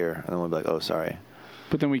do that here. And then we'll be like, oh, sorry.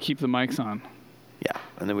 But then we keep the mics on. Yeah.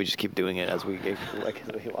 And then we just keep doing it as we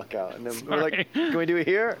walk out. And then we're Sorry. like, can we do it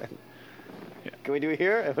here? Yeah. Can we do it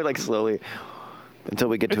here? And we're like slowly until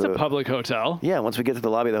we get It's to a public hotel. Yeah. Once we get to the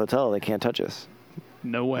lobby of the hotel, they can't touch us.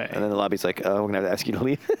 No way. And then the lobby's like, oh, we're going to have to ask you to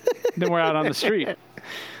leave. Then we're out on the street.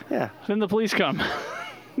 Yeah. Then the police come.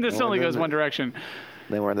 This Well, only then goes one direction.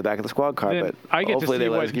 Then we're in the back of the squad car, Then but I get to hopefully see they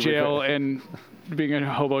let what us keep jail recording. and being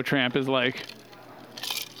a hobo tramp is like.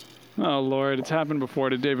 Oh, Lord. It's happened before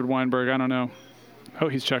to David Weinberg. I don't know. Oh,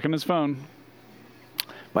 he's checking his phone.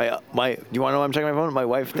 My, do you want to know why I'm checking my phone? My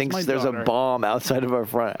wife thinks my there's daughter. a bomb outside of our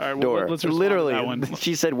front All right, well, door. let's respond to Literally, that one.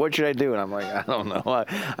 she said, "What should I do?" And I'm like, "I don't know.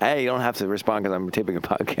 I don't have to respond because I'm taping a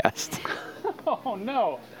podcast." Oh,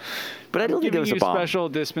 no. But I don't think it Giving was you a bomb. special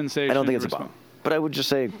dispensation. I don't think it's a to bomb. respond. But I would just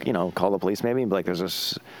say, call the police maybe and be like, "There's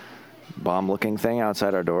this bomb-looking thing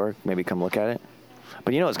outside our door. Maybe come look at it."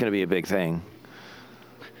 But it's going to be a big thing.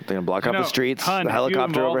 They're going to block off the streets, Hun, the if you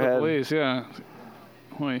helicopter involve the overhead. police, yeah.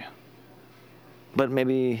 Wait, But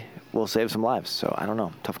maybe we'll save some lives. So I don't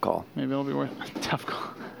know. Tough call. maybe it'll be worth it. Tough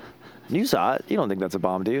call. You saw it. You don't think that's a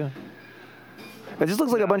bomb, do you? It just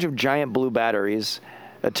looks like a bunch of giant blue batteries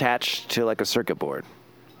attached to like a circuit board.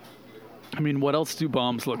 I mean, what else do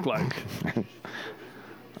bombs look like?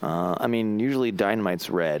 Usually dynamite's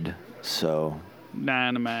red. So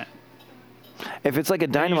Dynamite. if it's like a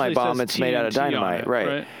dynamite usually bomb, says it's made out of TNT on dynamite, it, right?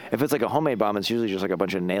 right? If it's like a homemade bomb, it's usually just like a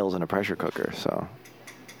bunch of nails in a pressure cooker. So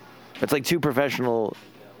it's like too professional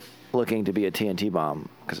looking to be a TNT bomb.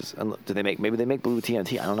 Because maybe they make blue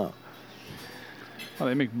TNT? I don't know. Oh,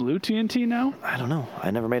 they make blue TNT now? I don't know. I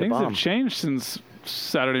never made Things a bomb. have changed since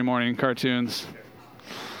Saturday morning cartoons.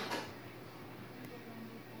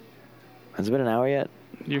 Has it been an hour yet?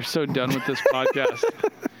 You're so done with this podcast.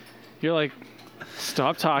 You're like,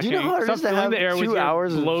 stop talking. Do you know how hard it Stop is to filling have the air with 2 your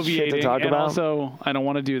hours of shit to bloviating, talk and about? also, I don't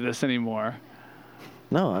want to do this anymore.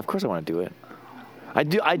 No, of course I want to do it. I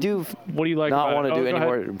do What do you like not about want it? to do Oh, any go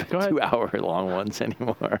more ahead. Go ahead. 2-hour-long ones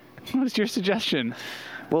anymore. What's your suggestion?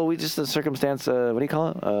 Well, we just the circumstance. What do you call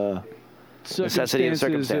it? Necessity of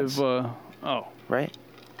Circumstances circumstance. oh, Right?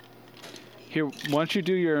 here. Why don't you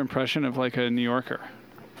do your impression of like a New Yorker?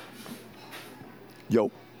 Yo,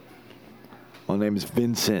 my name is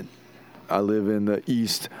Vincent. I live in the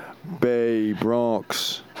East Bay,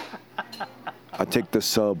 Bronx. I take the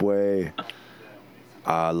subway.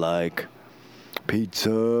 I like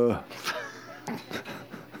pizza.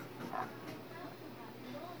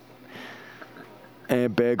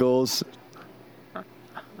 And bagels.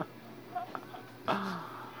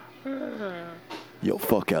 Yo,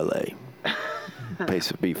 fuck LA.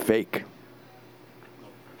 Place would be fake.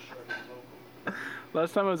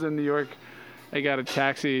 Last time I was in New York, I got a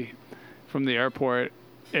taxi from the airport,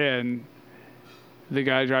 and the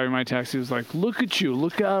guy driving my taxi was like, "Look at you!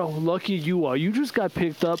 Look how lucky you are! You just got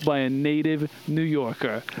picked up by a native New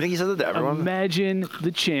Yorker. I think he said that to everyone. Imagine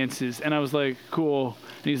the chances." And I was like, "Cool."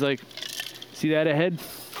 And he's like, "See that ahead?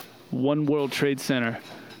 One World Trade Center."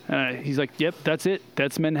 And he's like, "Yep, that's it.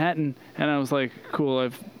 That's Manhattan." And I was like, "Cool.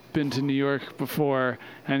 I've been to New York before."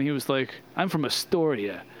 And he was like, "I'm from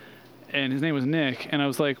Astoria." And his name was Nick. And I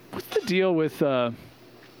was like, "What's the deal with,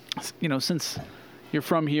 since you're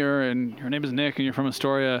from here and your name is Nick and you're from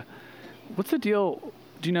Astoria, what's the deal,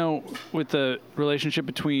 do you know, with the relationship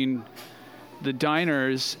between the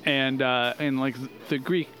diners and like the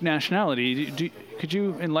Greek nationality? Could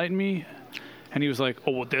you enlighten me?" And he was like,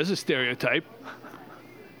 "Oh, well, there's a stereotype."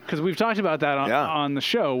 Because we've talked about that on the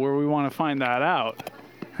show where we want to find that out.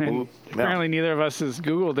 And Well, yeah. apparently neither of us has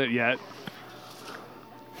Googled it yet.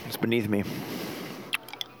 It's beneath me.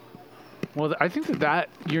 Well, I think that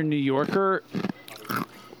your New Yorker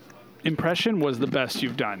impression was the best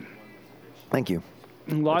you've done. Thank you.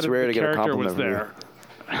 A lot It's of rare the to get a character was compliment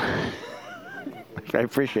from you. there. I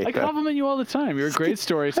appreciate I that. compliment you all the time. You're a great I'm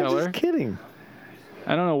storyteller. just kidding.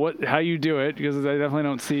 I don't know how you do it because I definitely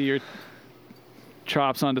don't see your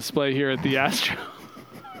chops on display here at the Astro.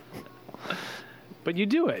 But you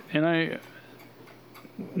do it, and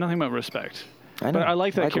nothing but respect. I know. But I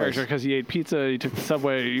like that Likewise. character because he ate pizza, he took the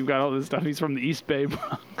subway, you've got all this stuff. He's from the East Bay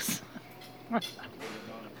Bronx.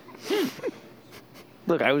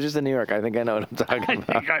 Look, I was just in New York. I think I know what I'm talking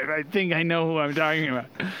about. I think I know who I'm talking about.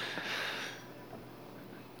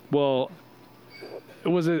 Well,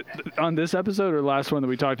 was it on this episode or last one that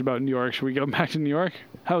we talked about New York? Should we go back to New York?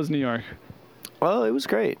 How was New York? Well, it was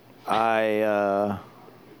great. I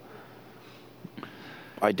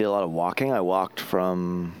did a lot of walking. I walked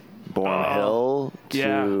from Bourne Hill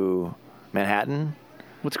to Manhattan.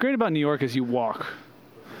 What's great about New York is you walk.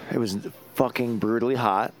 It was fucking brutally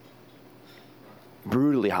hot.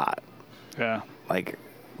 Brutally hot. Yeah. Like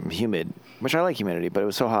humid, which I like humidity, but it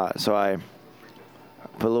was so hot. So I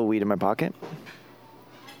put a little weed in my pocket.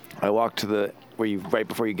 I walked to right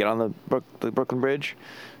before you get on the Brooklyn Bridge,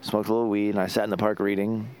 smoked a little weed, and I sat in the park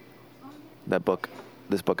reading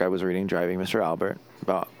this book I was reading, Driving Mr. Albert,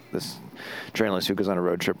 about this journalist who goes on a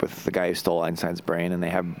road trip with the guy who stole Einstein's brain, and they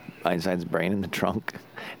have Einstein's brain in the trunk.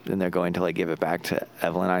 Then they're going to give it back to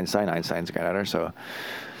Evelyn Einstein, Einstein's granddaughter. So,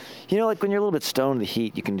 like when you're a little bit stoned, the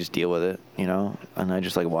heat, you can just deal with it, And I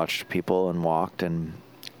just watched people and walked, and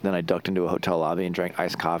then I ducked into a hotel lobby and drank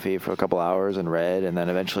iced coffee for a couple hours and read, and then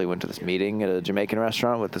eventually went to this meeting at a Jamaican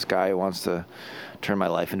restaurant with this guy who wants to turn my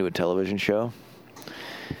life into a television show.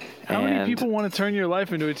 How many people want to turn your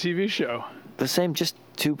life into a TV show? The same, just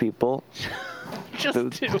two people. Just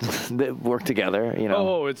two. That work together,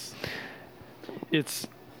 Oh, it's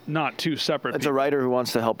not two separate It's people. a writer who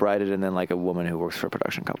wants to help write it, and then a woman who works for a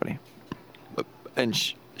production company. And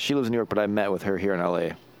she lives in New York, but I met with her here in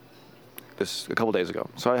LA a couple days ago.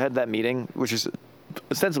 So I had that meeting, which is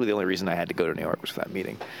ostensibly the only reason I had to go to New York was for that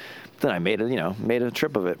meeting. Then I made a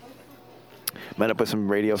trip of it. Met up with some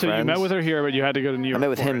radio friends. So you met with her here, but you had to go to New York. I met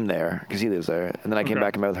with for him it. there because he lives there, and then I came Okay.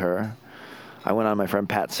 back and met with her. I went on my friend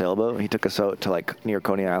Pat's sailboat. He took us out to near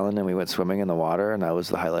Coney Island, and we went swimming in the water, and that was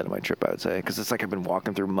the highlight of my trip, I would say, because it's I've been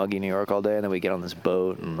walking through muggy New York all day, and then we get on this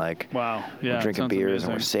boat and Wow, yeah, we're drinking sounds beers and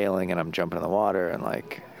we're amazing. sailing, and I'm jumping in the water, and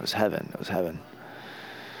it was heaven. It was heaven.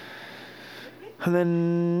 And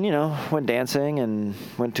then went dancing and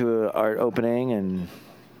went to an art opening and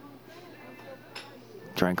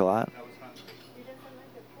drank a lot.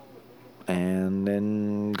 And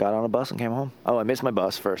then got on a bus and came home. Oh, I missed my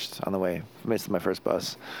bus first on the way. Missed my first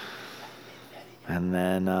bus. And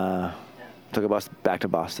then took a bus back to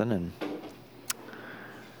Boston, and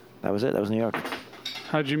that was it. That was New York.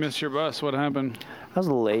 How'd you miss your bus? What happened? I was a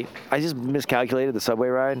little late. I just miscalculated the subway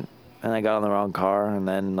ride, and I got on the wrong car, and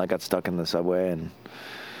then I got stuck in the subway. And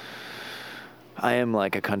I am a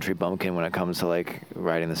country bumpkin when it comes to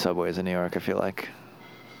riding the subways in New York, I feel like.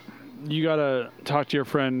 You gotta talk to your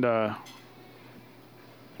friend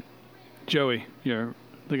Joey. The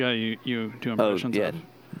guy you do impressions of.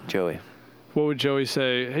 Joey. What would Joey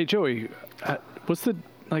say? Hey Joey, what's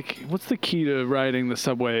the key to riding the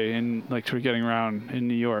subway and to getting around in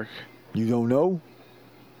New York? You don't know?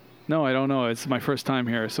 No, I don't know. It's my first time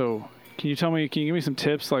here. So can you give me some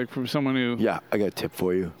tips from someone who? Yeah, I got a tip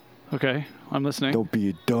for you. Okay, I'm listening. Don't be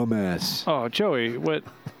a dumbass. Oh, Joey, what?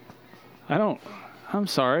 I'm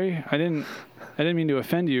sorry. I didn't mean to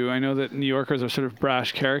offend you. I know that New Yorkers are sort of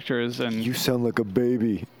brash characters, and You sound like a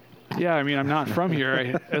baby. yeah, I mean, I'm not from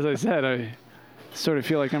here. As I said, I sort of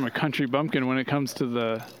feel like I'm a country bumpkin when it comes to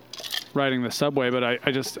the riding the subway. But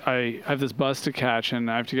I have this bus to catch, and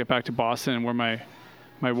I have to get back to Boston, where my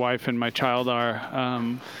wife and my child are.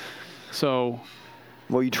 So.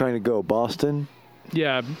 Where are you trying to go? Boston?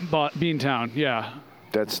 Yeah, Beantown. Yeah.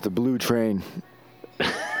 That's the blue train.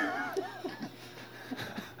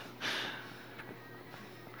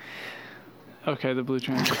 Okay, the blue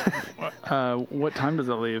train. What time does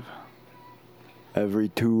it leave? Every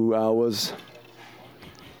 2 hours.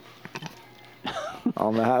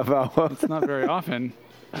 On the half hour. It's not very often.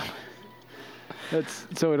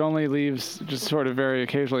 So it only leaves just sort of very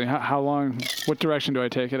occasionally. How long? What direction do I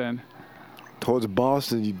take it in? Towards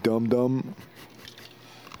Boston, you dum-dum.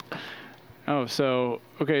 Oh, so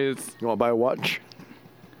okay. You want to buy a watch?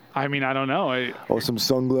 I mean, I don't know. Or some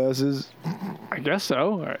sunglasses? I guess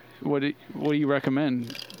so. What do you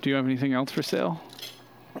recommend? Do you have anything else for sale?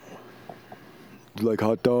 Do you like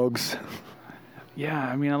hot dogs? Yeah,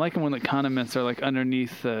 I mean, I like them when the condiments are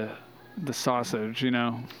underneath the sausage.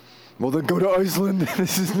 Well, then go to Iceland.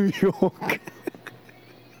 This is New York.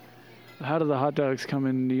 How do the hot dogs come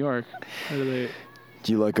in New York? How do they?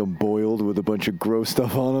 Do you like them boiled with a bunch of gross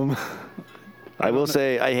stuff on them? I will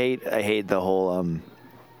say I hate the whole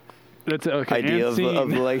That's okay. idea of Scene.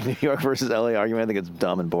 New York versus LA argument. I think it's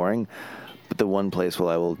dumb and boring. But the one place where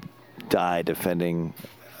I will die defending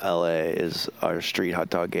LA is our street hot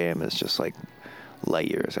dog game is just like light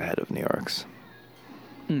years ahead of New York's.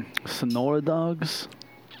 Sonora dogs.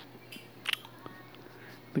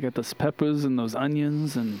 They got those peppers and those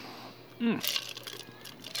onions and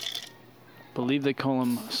believe they call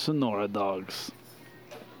them Sonora dogs.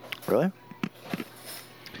 Really?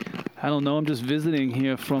 I don't know. I'm just visiting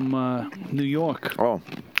here from New York. Oh,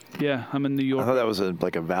 Yeah, I'm in New I York. thought that was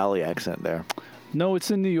like a valley accent there. No, it's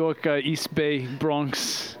in New York, East Bay,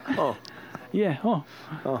 Bronx. Oh, Yeah. Oh,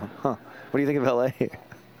 oh, huh. What do you think of LA?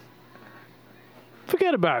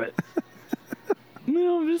 forget about it.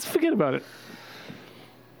 Just forget about it.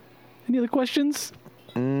 Any other questions?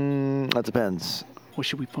 That depends. Or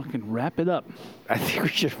should we fucking wrap it up? I think we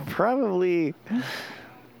should probably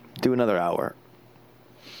do another hour.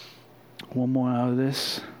 One more out of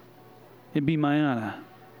this. It'd be my honor.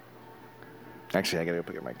 Actually, I gotta go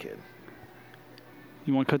pick up my kid.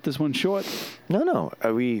 You want to cut this one short? No.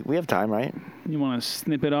 We have time, right? You want to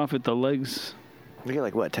snip it off at the legs? We get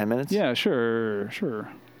like what, 10 minutes? Yeah, sure.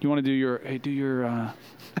 You want to do your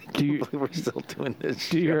We're still doing this.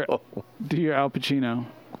 do your show. do your Al Pacino.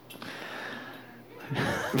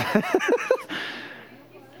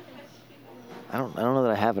 I don't know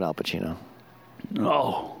that I have an Al Pacino.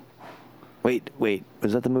 Oh, Wait.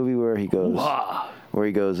 Was that the movie where he goes? wow. Where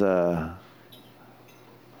he goes?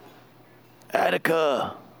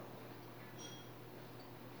 Attica.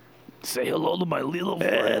 Say hello to my little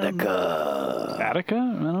friend. Attica. Attica?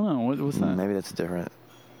 I don't know. What's that? Maybe that's different.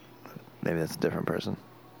 Maybe that's a different person.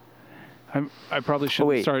 I probably shouldn't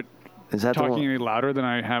wait. start Is that the talking one? any louder than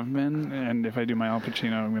I have been. And if I do my Al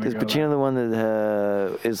Pacino, I'm gonna Is go. Pacino the one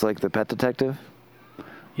that is like the pet detective?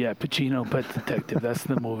 Yeah, Pacino, Pet Detective. That's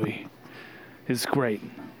the movie. It's great.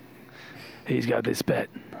 He's got this pet.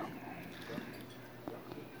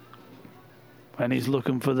 And he's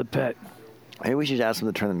looking for the pet Maybe we should ask him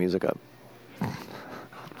to turn the music up.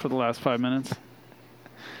 for the last 5 minutes.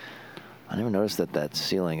 I never noticed that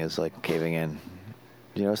ceiling is like caving in.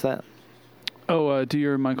 Did you notice that? Oh, do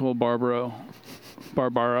your Michael Barbaro.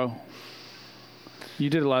 You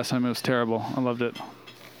did it last time. It was terrible. I loved it.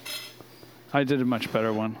 I did a much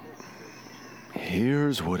better one.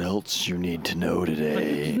 Here's what else you need to know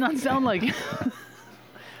today. Does not sound like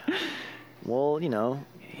Well, you know.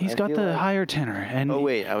 he's I got feel the like- higher tenor, and Oh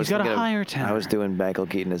wait, I was he's got a thinking of- higher tenor. I was doing Michael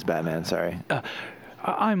Keaton as Batman. Sorry.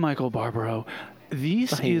 I'm Michael Barbaro.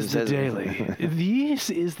 This He is the says it. daily. This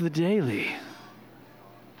is the daily.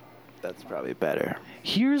 That's probably better.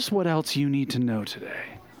 Here's what else you need to know today.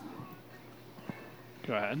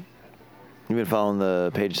 Go ahead. You been following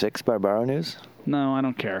the Page 6 Barbaro news? No, I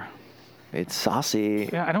don't care. It's saucy.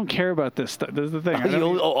 Yeah, I don't care about this stuff. This is the thing. I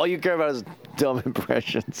don't- All you care about is dumb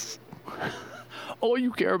impressions. all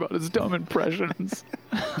you care about is dumb impressions.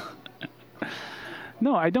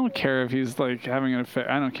 No, I don't care if he's like having an affair.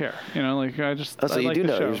 I don't care. I just. Oh, so I you like do the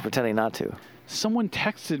know. show. You're just pretending not to. Someone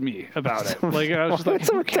texted me about it. Like I was just Why like, did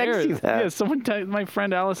someone who text cares? you that? Yeah, someone texted my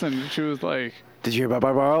friend Allison. She was like, Did you hear about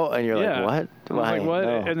Barbaro? And you're yeah. like, what? I was Why? like, what?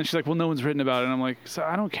 No. And then she's like, well, no one's written about it. And I'm like, so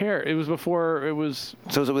I don't care. It was before it was.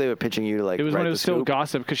 So they were pitching you to like. It was write when it the was still scoop?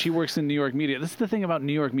 gossip because she works in New York media. This is the thing about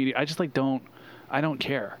New York media. I just like don't. I don't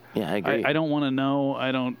care. Yeah, I agree. I don't want to know.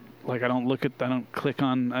 I don't look at. I don't click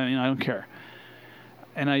on. I don't care.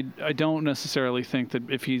 And I don't necessarily think that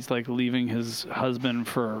if he's like leaving his husband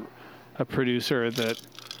for a producer that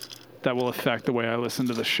will affect the way I listen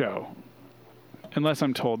to the show. Unless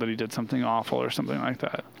I'm told that he did something awful or something like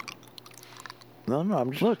that. No,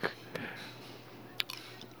 I'm just. Look.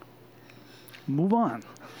 Move on.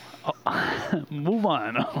 Move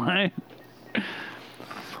on, all right?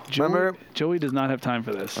 Remember- Joey does not have time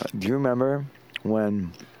for this. Do you remember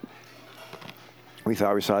when we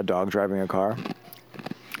thought we saw a dog driving a car?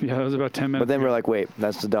 Yeah, that was about 10 minutes But then ago. we're like, wait,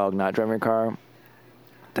 that's the dog not driving a car.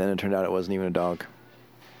 Then it turned out it wasn't even a dog.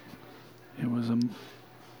 It was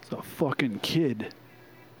it's a fucking kid.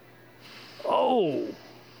 Oh!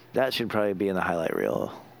 That should probably be in the highlight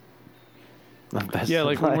reel. The best Yeah,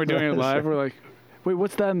 like when we're doing it episode. live, we're like, wait,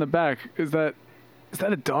 what's that in the back? Is that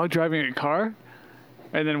a dog driving a car?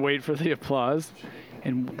 And then wait for the applause.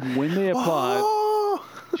 And when they applaud,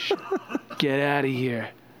 get out of here.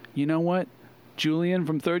 You know what? Julian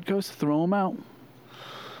from Third Coast, throw him out.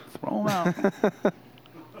 Throw him out.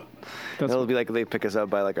 That's, It'll be like they pick us up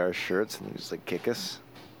by like our shirts and just like kick us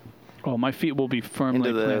oh, my feet will be firmly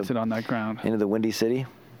Into the- planted on that ground. into the Windy City,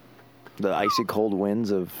 the icy cold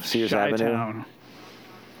winds of Sears Avenue. Chi-town.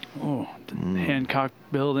 Oh, the Hancock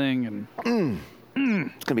Building and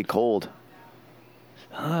It's gonna be cold.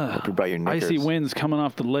 Hope you brought your knickers. icy winds coming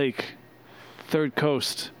off the lake. Third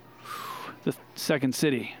Coast, the second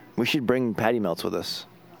city. We should bring patty melts with us.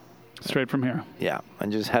 Straight from here. Yeah,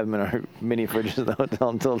 and just have them in our mini fridges in the hotel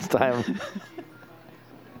until it's time.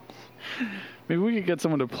 Maybe we could get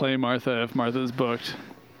someone to play Martha if Martha's booked.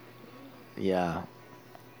 Yeah,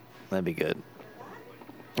 that'd be good.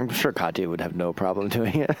 I'm sure Katya would have no problem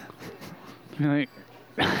doing it. Like,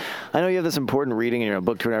 I know you have this important reading and you're a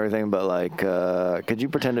book tour and everything, but like, could you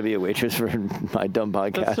pretend to be a waitress for my dumb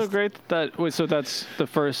podcast? that's so great so that's the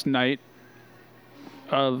first night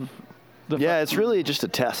of the Yeah, it's really just a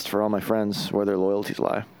test for all my friends where their loyalties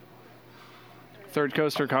lie. Third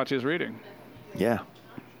Coaster Katya's reading. Yeah.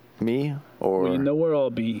 Me or... Well, you know where I'll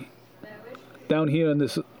be. Down here in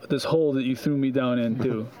this hole that you threw me down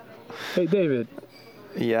into. Hey, David,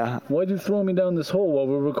 Yeah. why'd you throw me down this hole while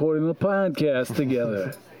we're recording a podcast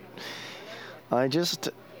together? I just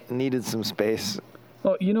needed some space.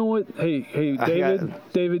 Oh, you know what? Hey, David,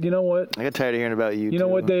 David, you know what? I got tired of hearing about you, You know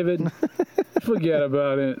what, David? Forget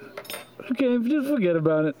about it. Okay, just forget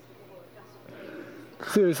about it.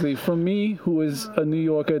 Seriously, from me, who is a New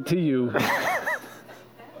Yorker, to you,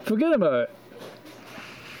 forget about it.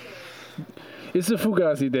 It's a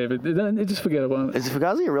Fugazi, David. Just forget about it. Is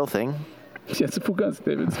Fugazi a real thing? Yeah, it's a Fugazi,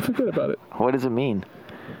 David. Just forget about it. What does it mean?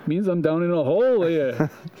 Means I'm down in a hole here.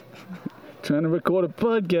 Trying to record a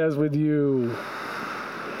podcast with you.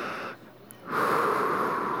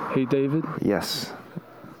 Hey, David, Yes.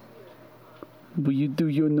 will you do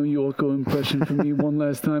your New Yorker impression for me one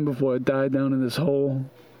last time before I die down in this hole?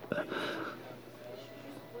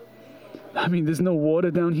 I mean, there's no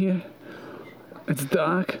water down here. It's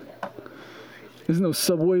dark. There's no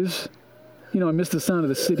subways. You know, I miss the sound of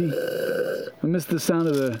the city. I miss the sound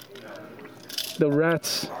of the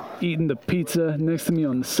rats eating the pizza next to me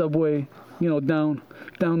on the subway. You know, down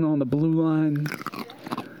on the blue line.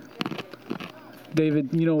 David,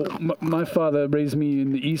 you know, my father raised me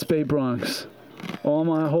in the East Bay Bronx. All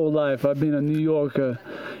my whole life, I've been a New Yorker,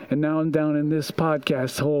 and now I'm down in this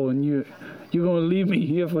podcast hole, and you're gonna leave me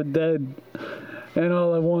here for dead. And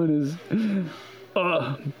all I want is,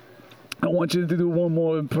 I want you to do one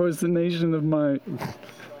more impersonation of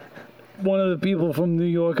one of the people from New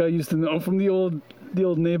York I used to know from the old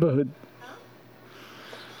neighborhood.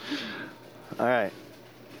 All right.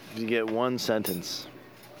 You get one sentence.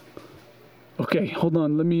 Okay, hold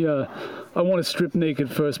on. Let me, I want to strip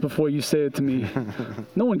naked first before you say it to me.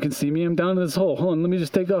 No one can see me. I'm down in this hole. Hold on. Let me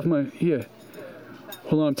just take off here.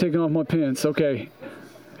 Hold on. I'm taking off my pants. Okay.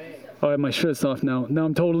 All right, my shirt's off now. Now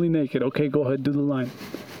I'm totally naked. Okay, go ahead. Do the line.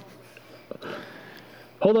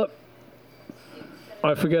 Hold up.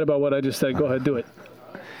 All right, forget about what I just said. Go ahead. Do it.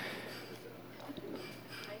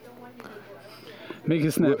 Make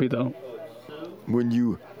it snappy, though. When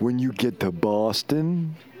you get to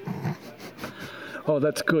Boston... Oh,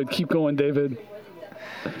 that's good. Keep going, David.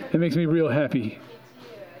 It makes me real happy.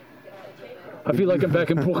 I feel like I'm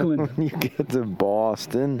back in Brooklyn. When you get to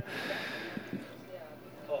Boston,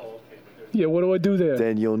 Yeah, what do I do there?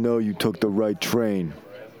 then you'll know you took the right train.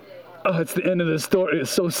 Oh, it's the end of the story.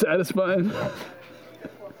 It's so satisfying.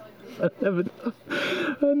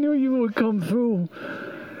 I knew you would come through.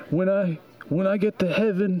 When I get to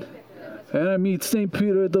heaven and I meet St.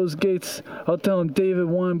 Peter at those gates, I'll tell him David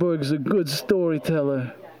Weinberg's a good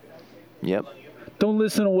storyteller. Yep. Don't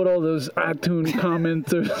listen to what all those iTunes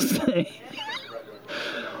commenters say.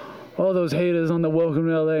 All those haters on the Welcome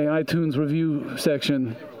to LA iTunes review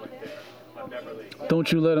section. Don't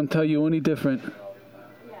you let them tell you any different.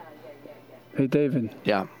 Hey, David.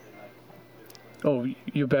 Yeah. Oh,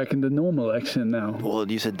 you're back in the normal accent now. Well,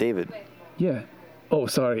 you said David. Yeah. Oh,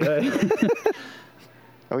 sorry.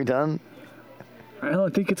 Are we done? I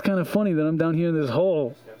think it's kind of funny that I'm down here in this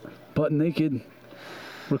hole, butt naked,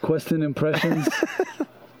 requesting impressions.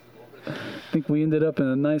 I think we ended up in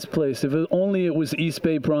a nice place. If only it was East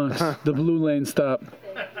Bay Bronx, the Blue Lane stop.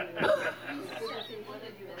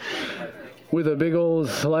 With a big old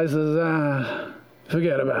slice of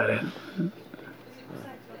forget about it.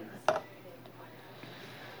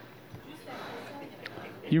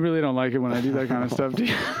 You really don't like it when I do that kind of stuff, do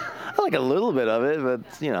you? I like a little bit of it,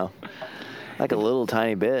 but, you know, like a little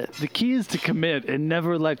tiny bit. The key is to commit and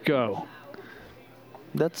never let go.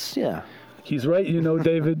 That's, yeah. He's right, you know,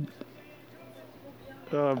 David.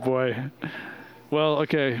 Oh, boy. Well,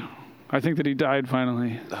 okay. I think that he died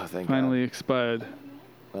finally. Oh, thank Finally expired.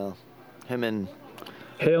 Well, him and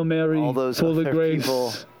Hail Mary, all those full of other grace,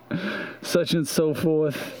 people. such and so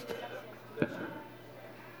forth.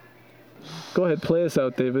 Go ahead, play us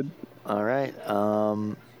out, David. All right.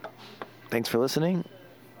 Thanks for listening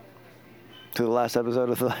to the last episode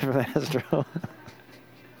of The Life of Astro.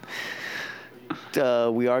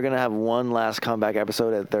 We are going to have one last comeback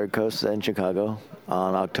episode at Third Coast in Chicago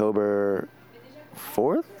on October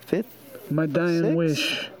 4th, 5th. My dying Six?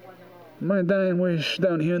 wish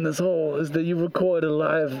down here in this hole is that you record a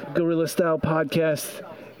live guerrilla-style podcast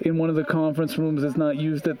in one of the conference rooms that's not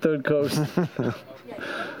used at Third Coast.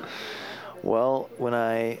 Well, when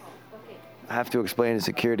I have to explain to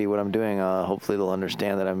security what I'm doing, hopefully they'll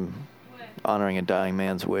understand that I'm honoring a dying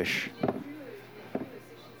man's wish.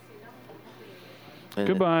 And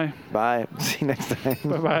Goodbye. Bye. See you next time.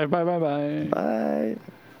 Bye. Bye.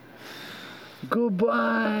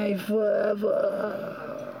 Goodbye forever.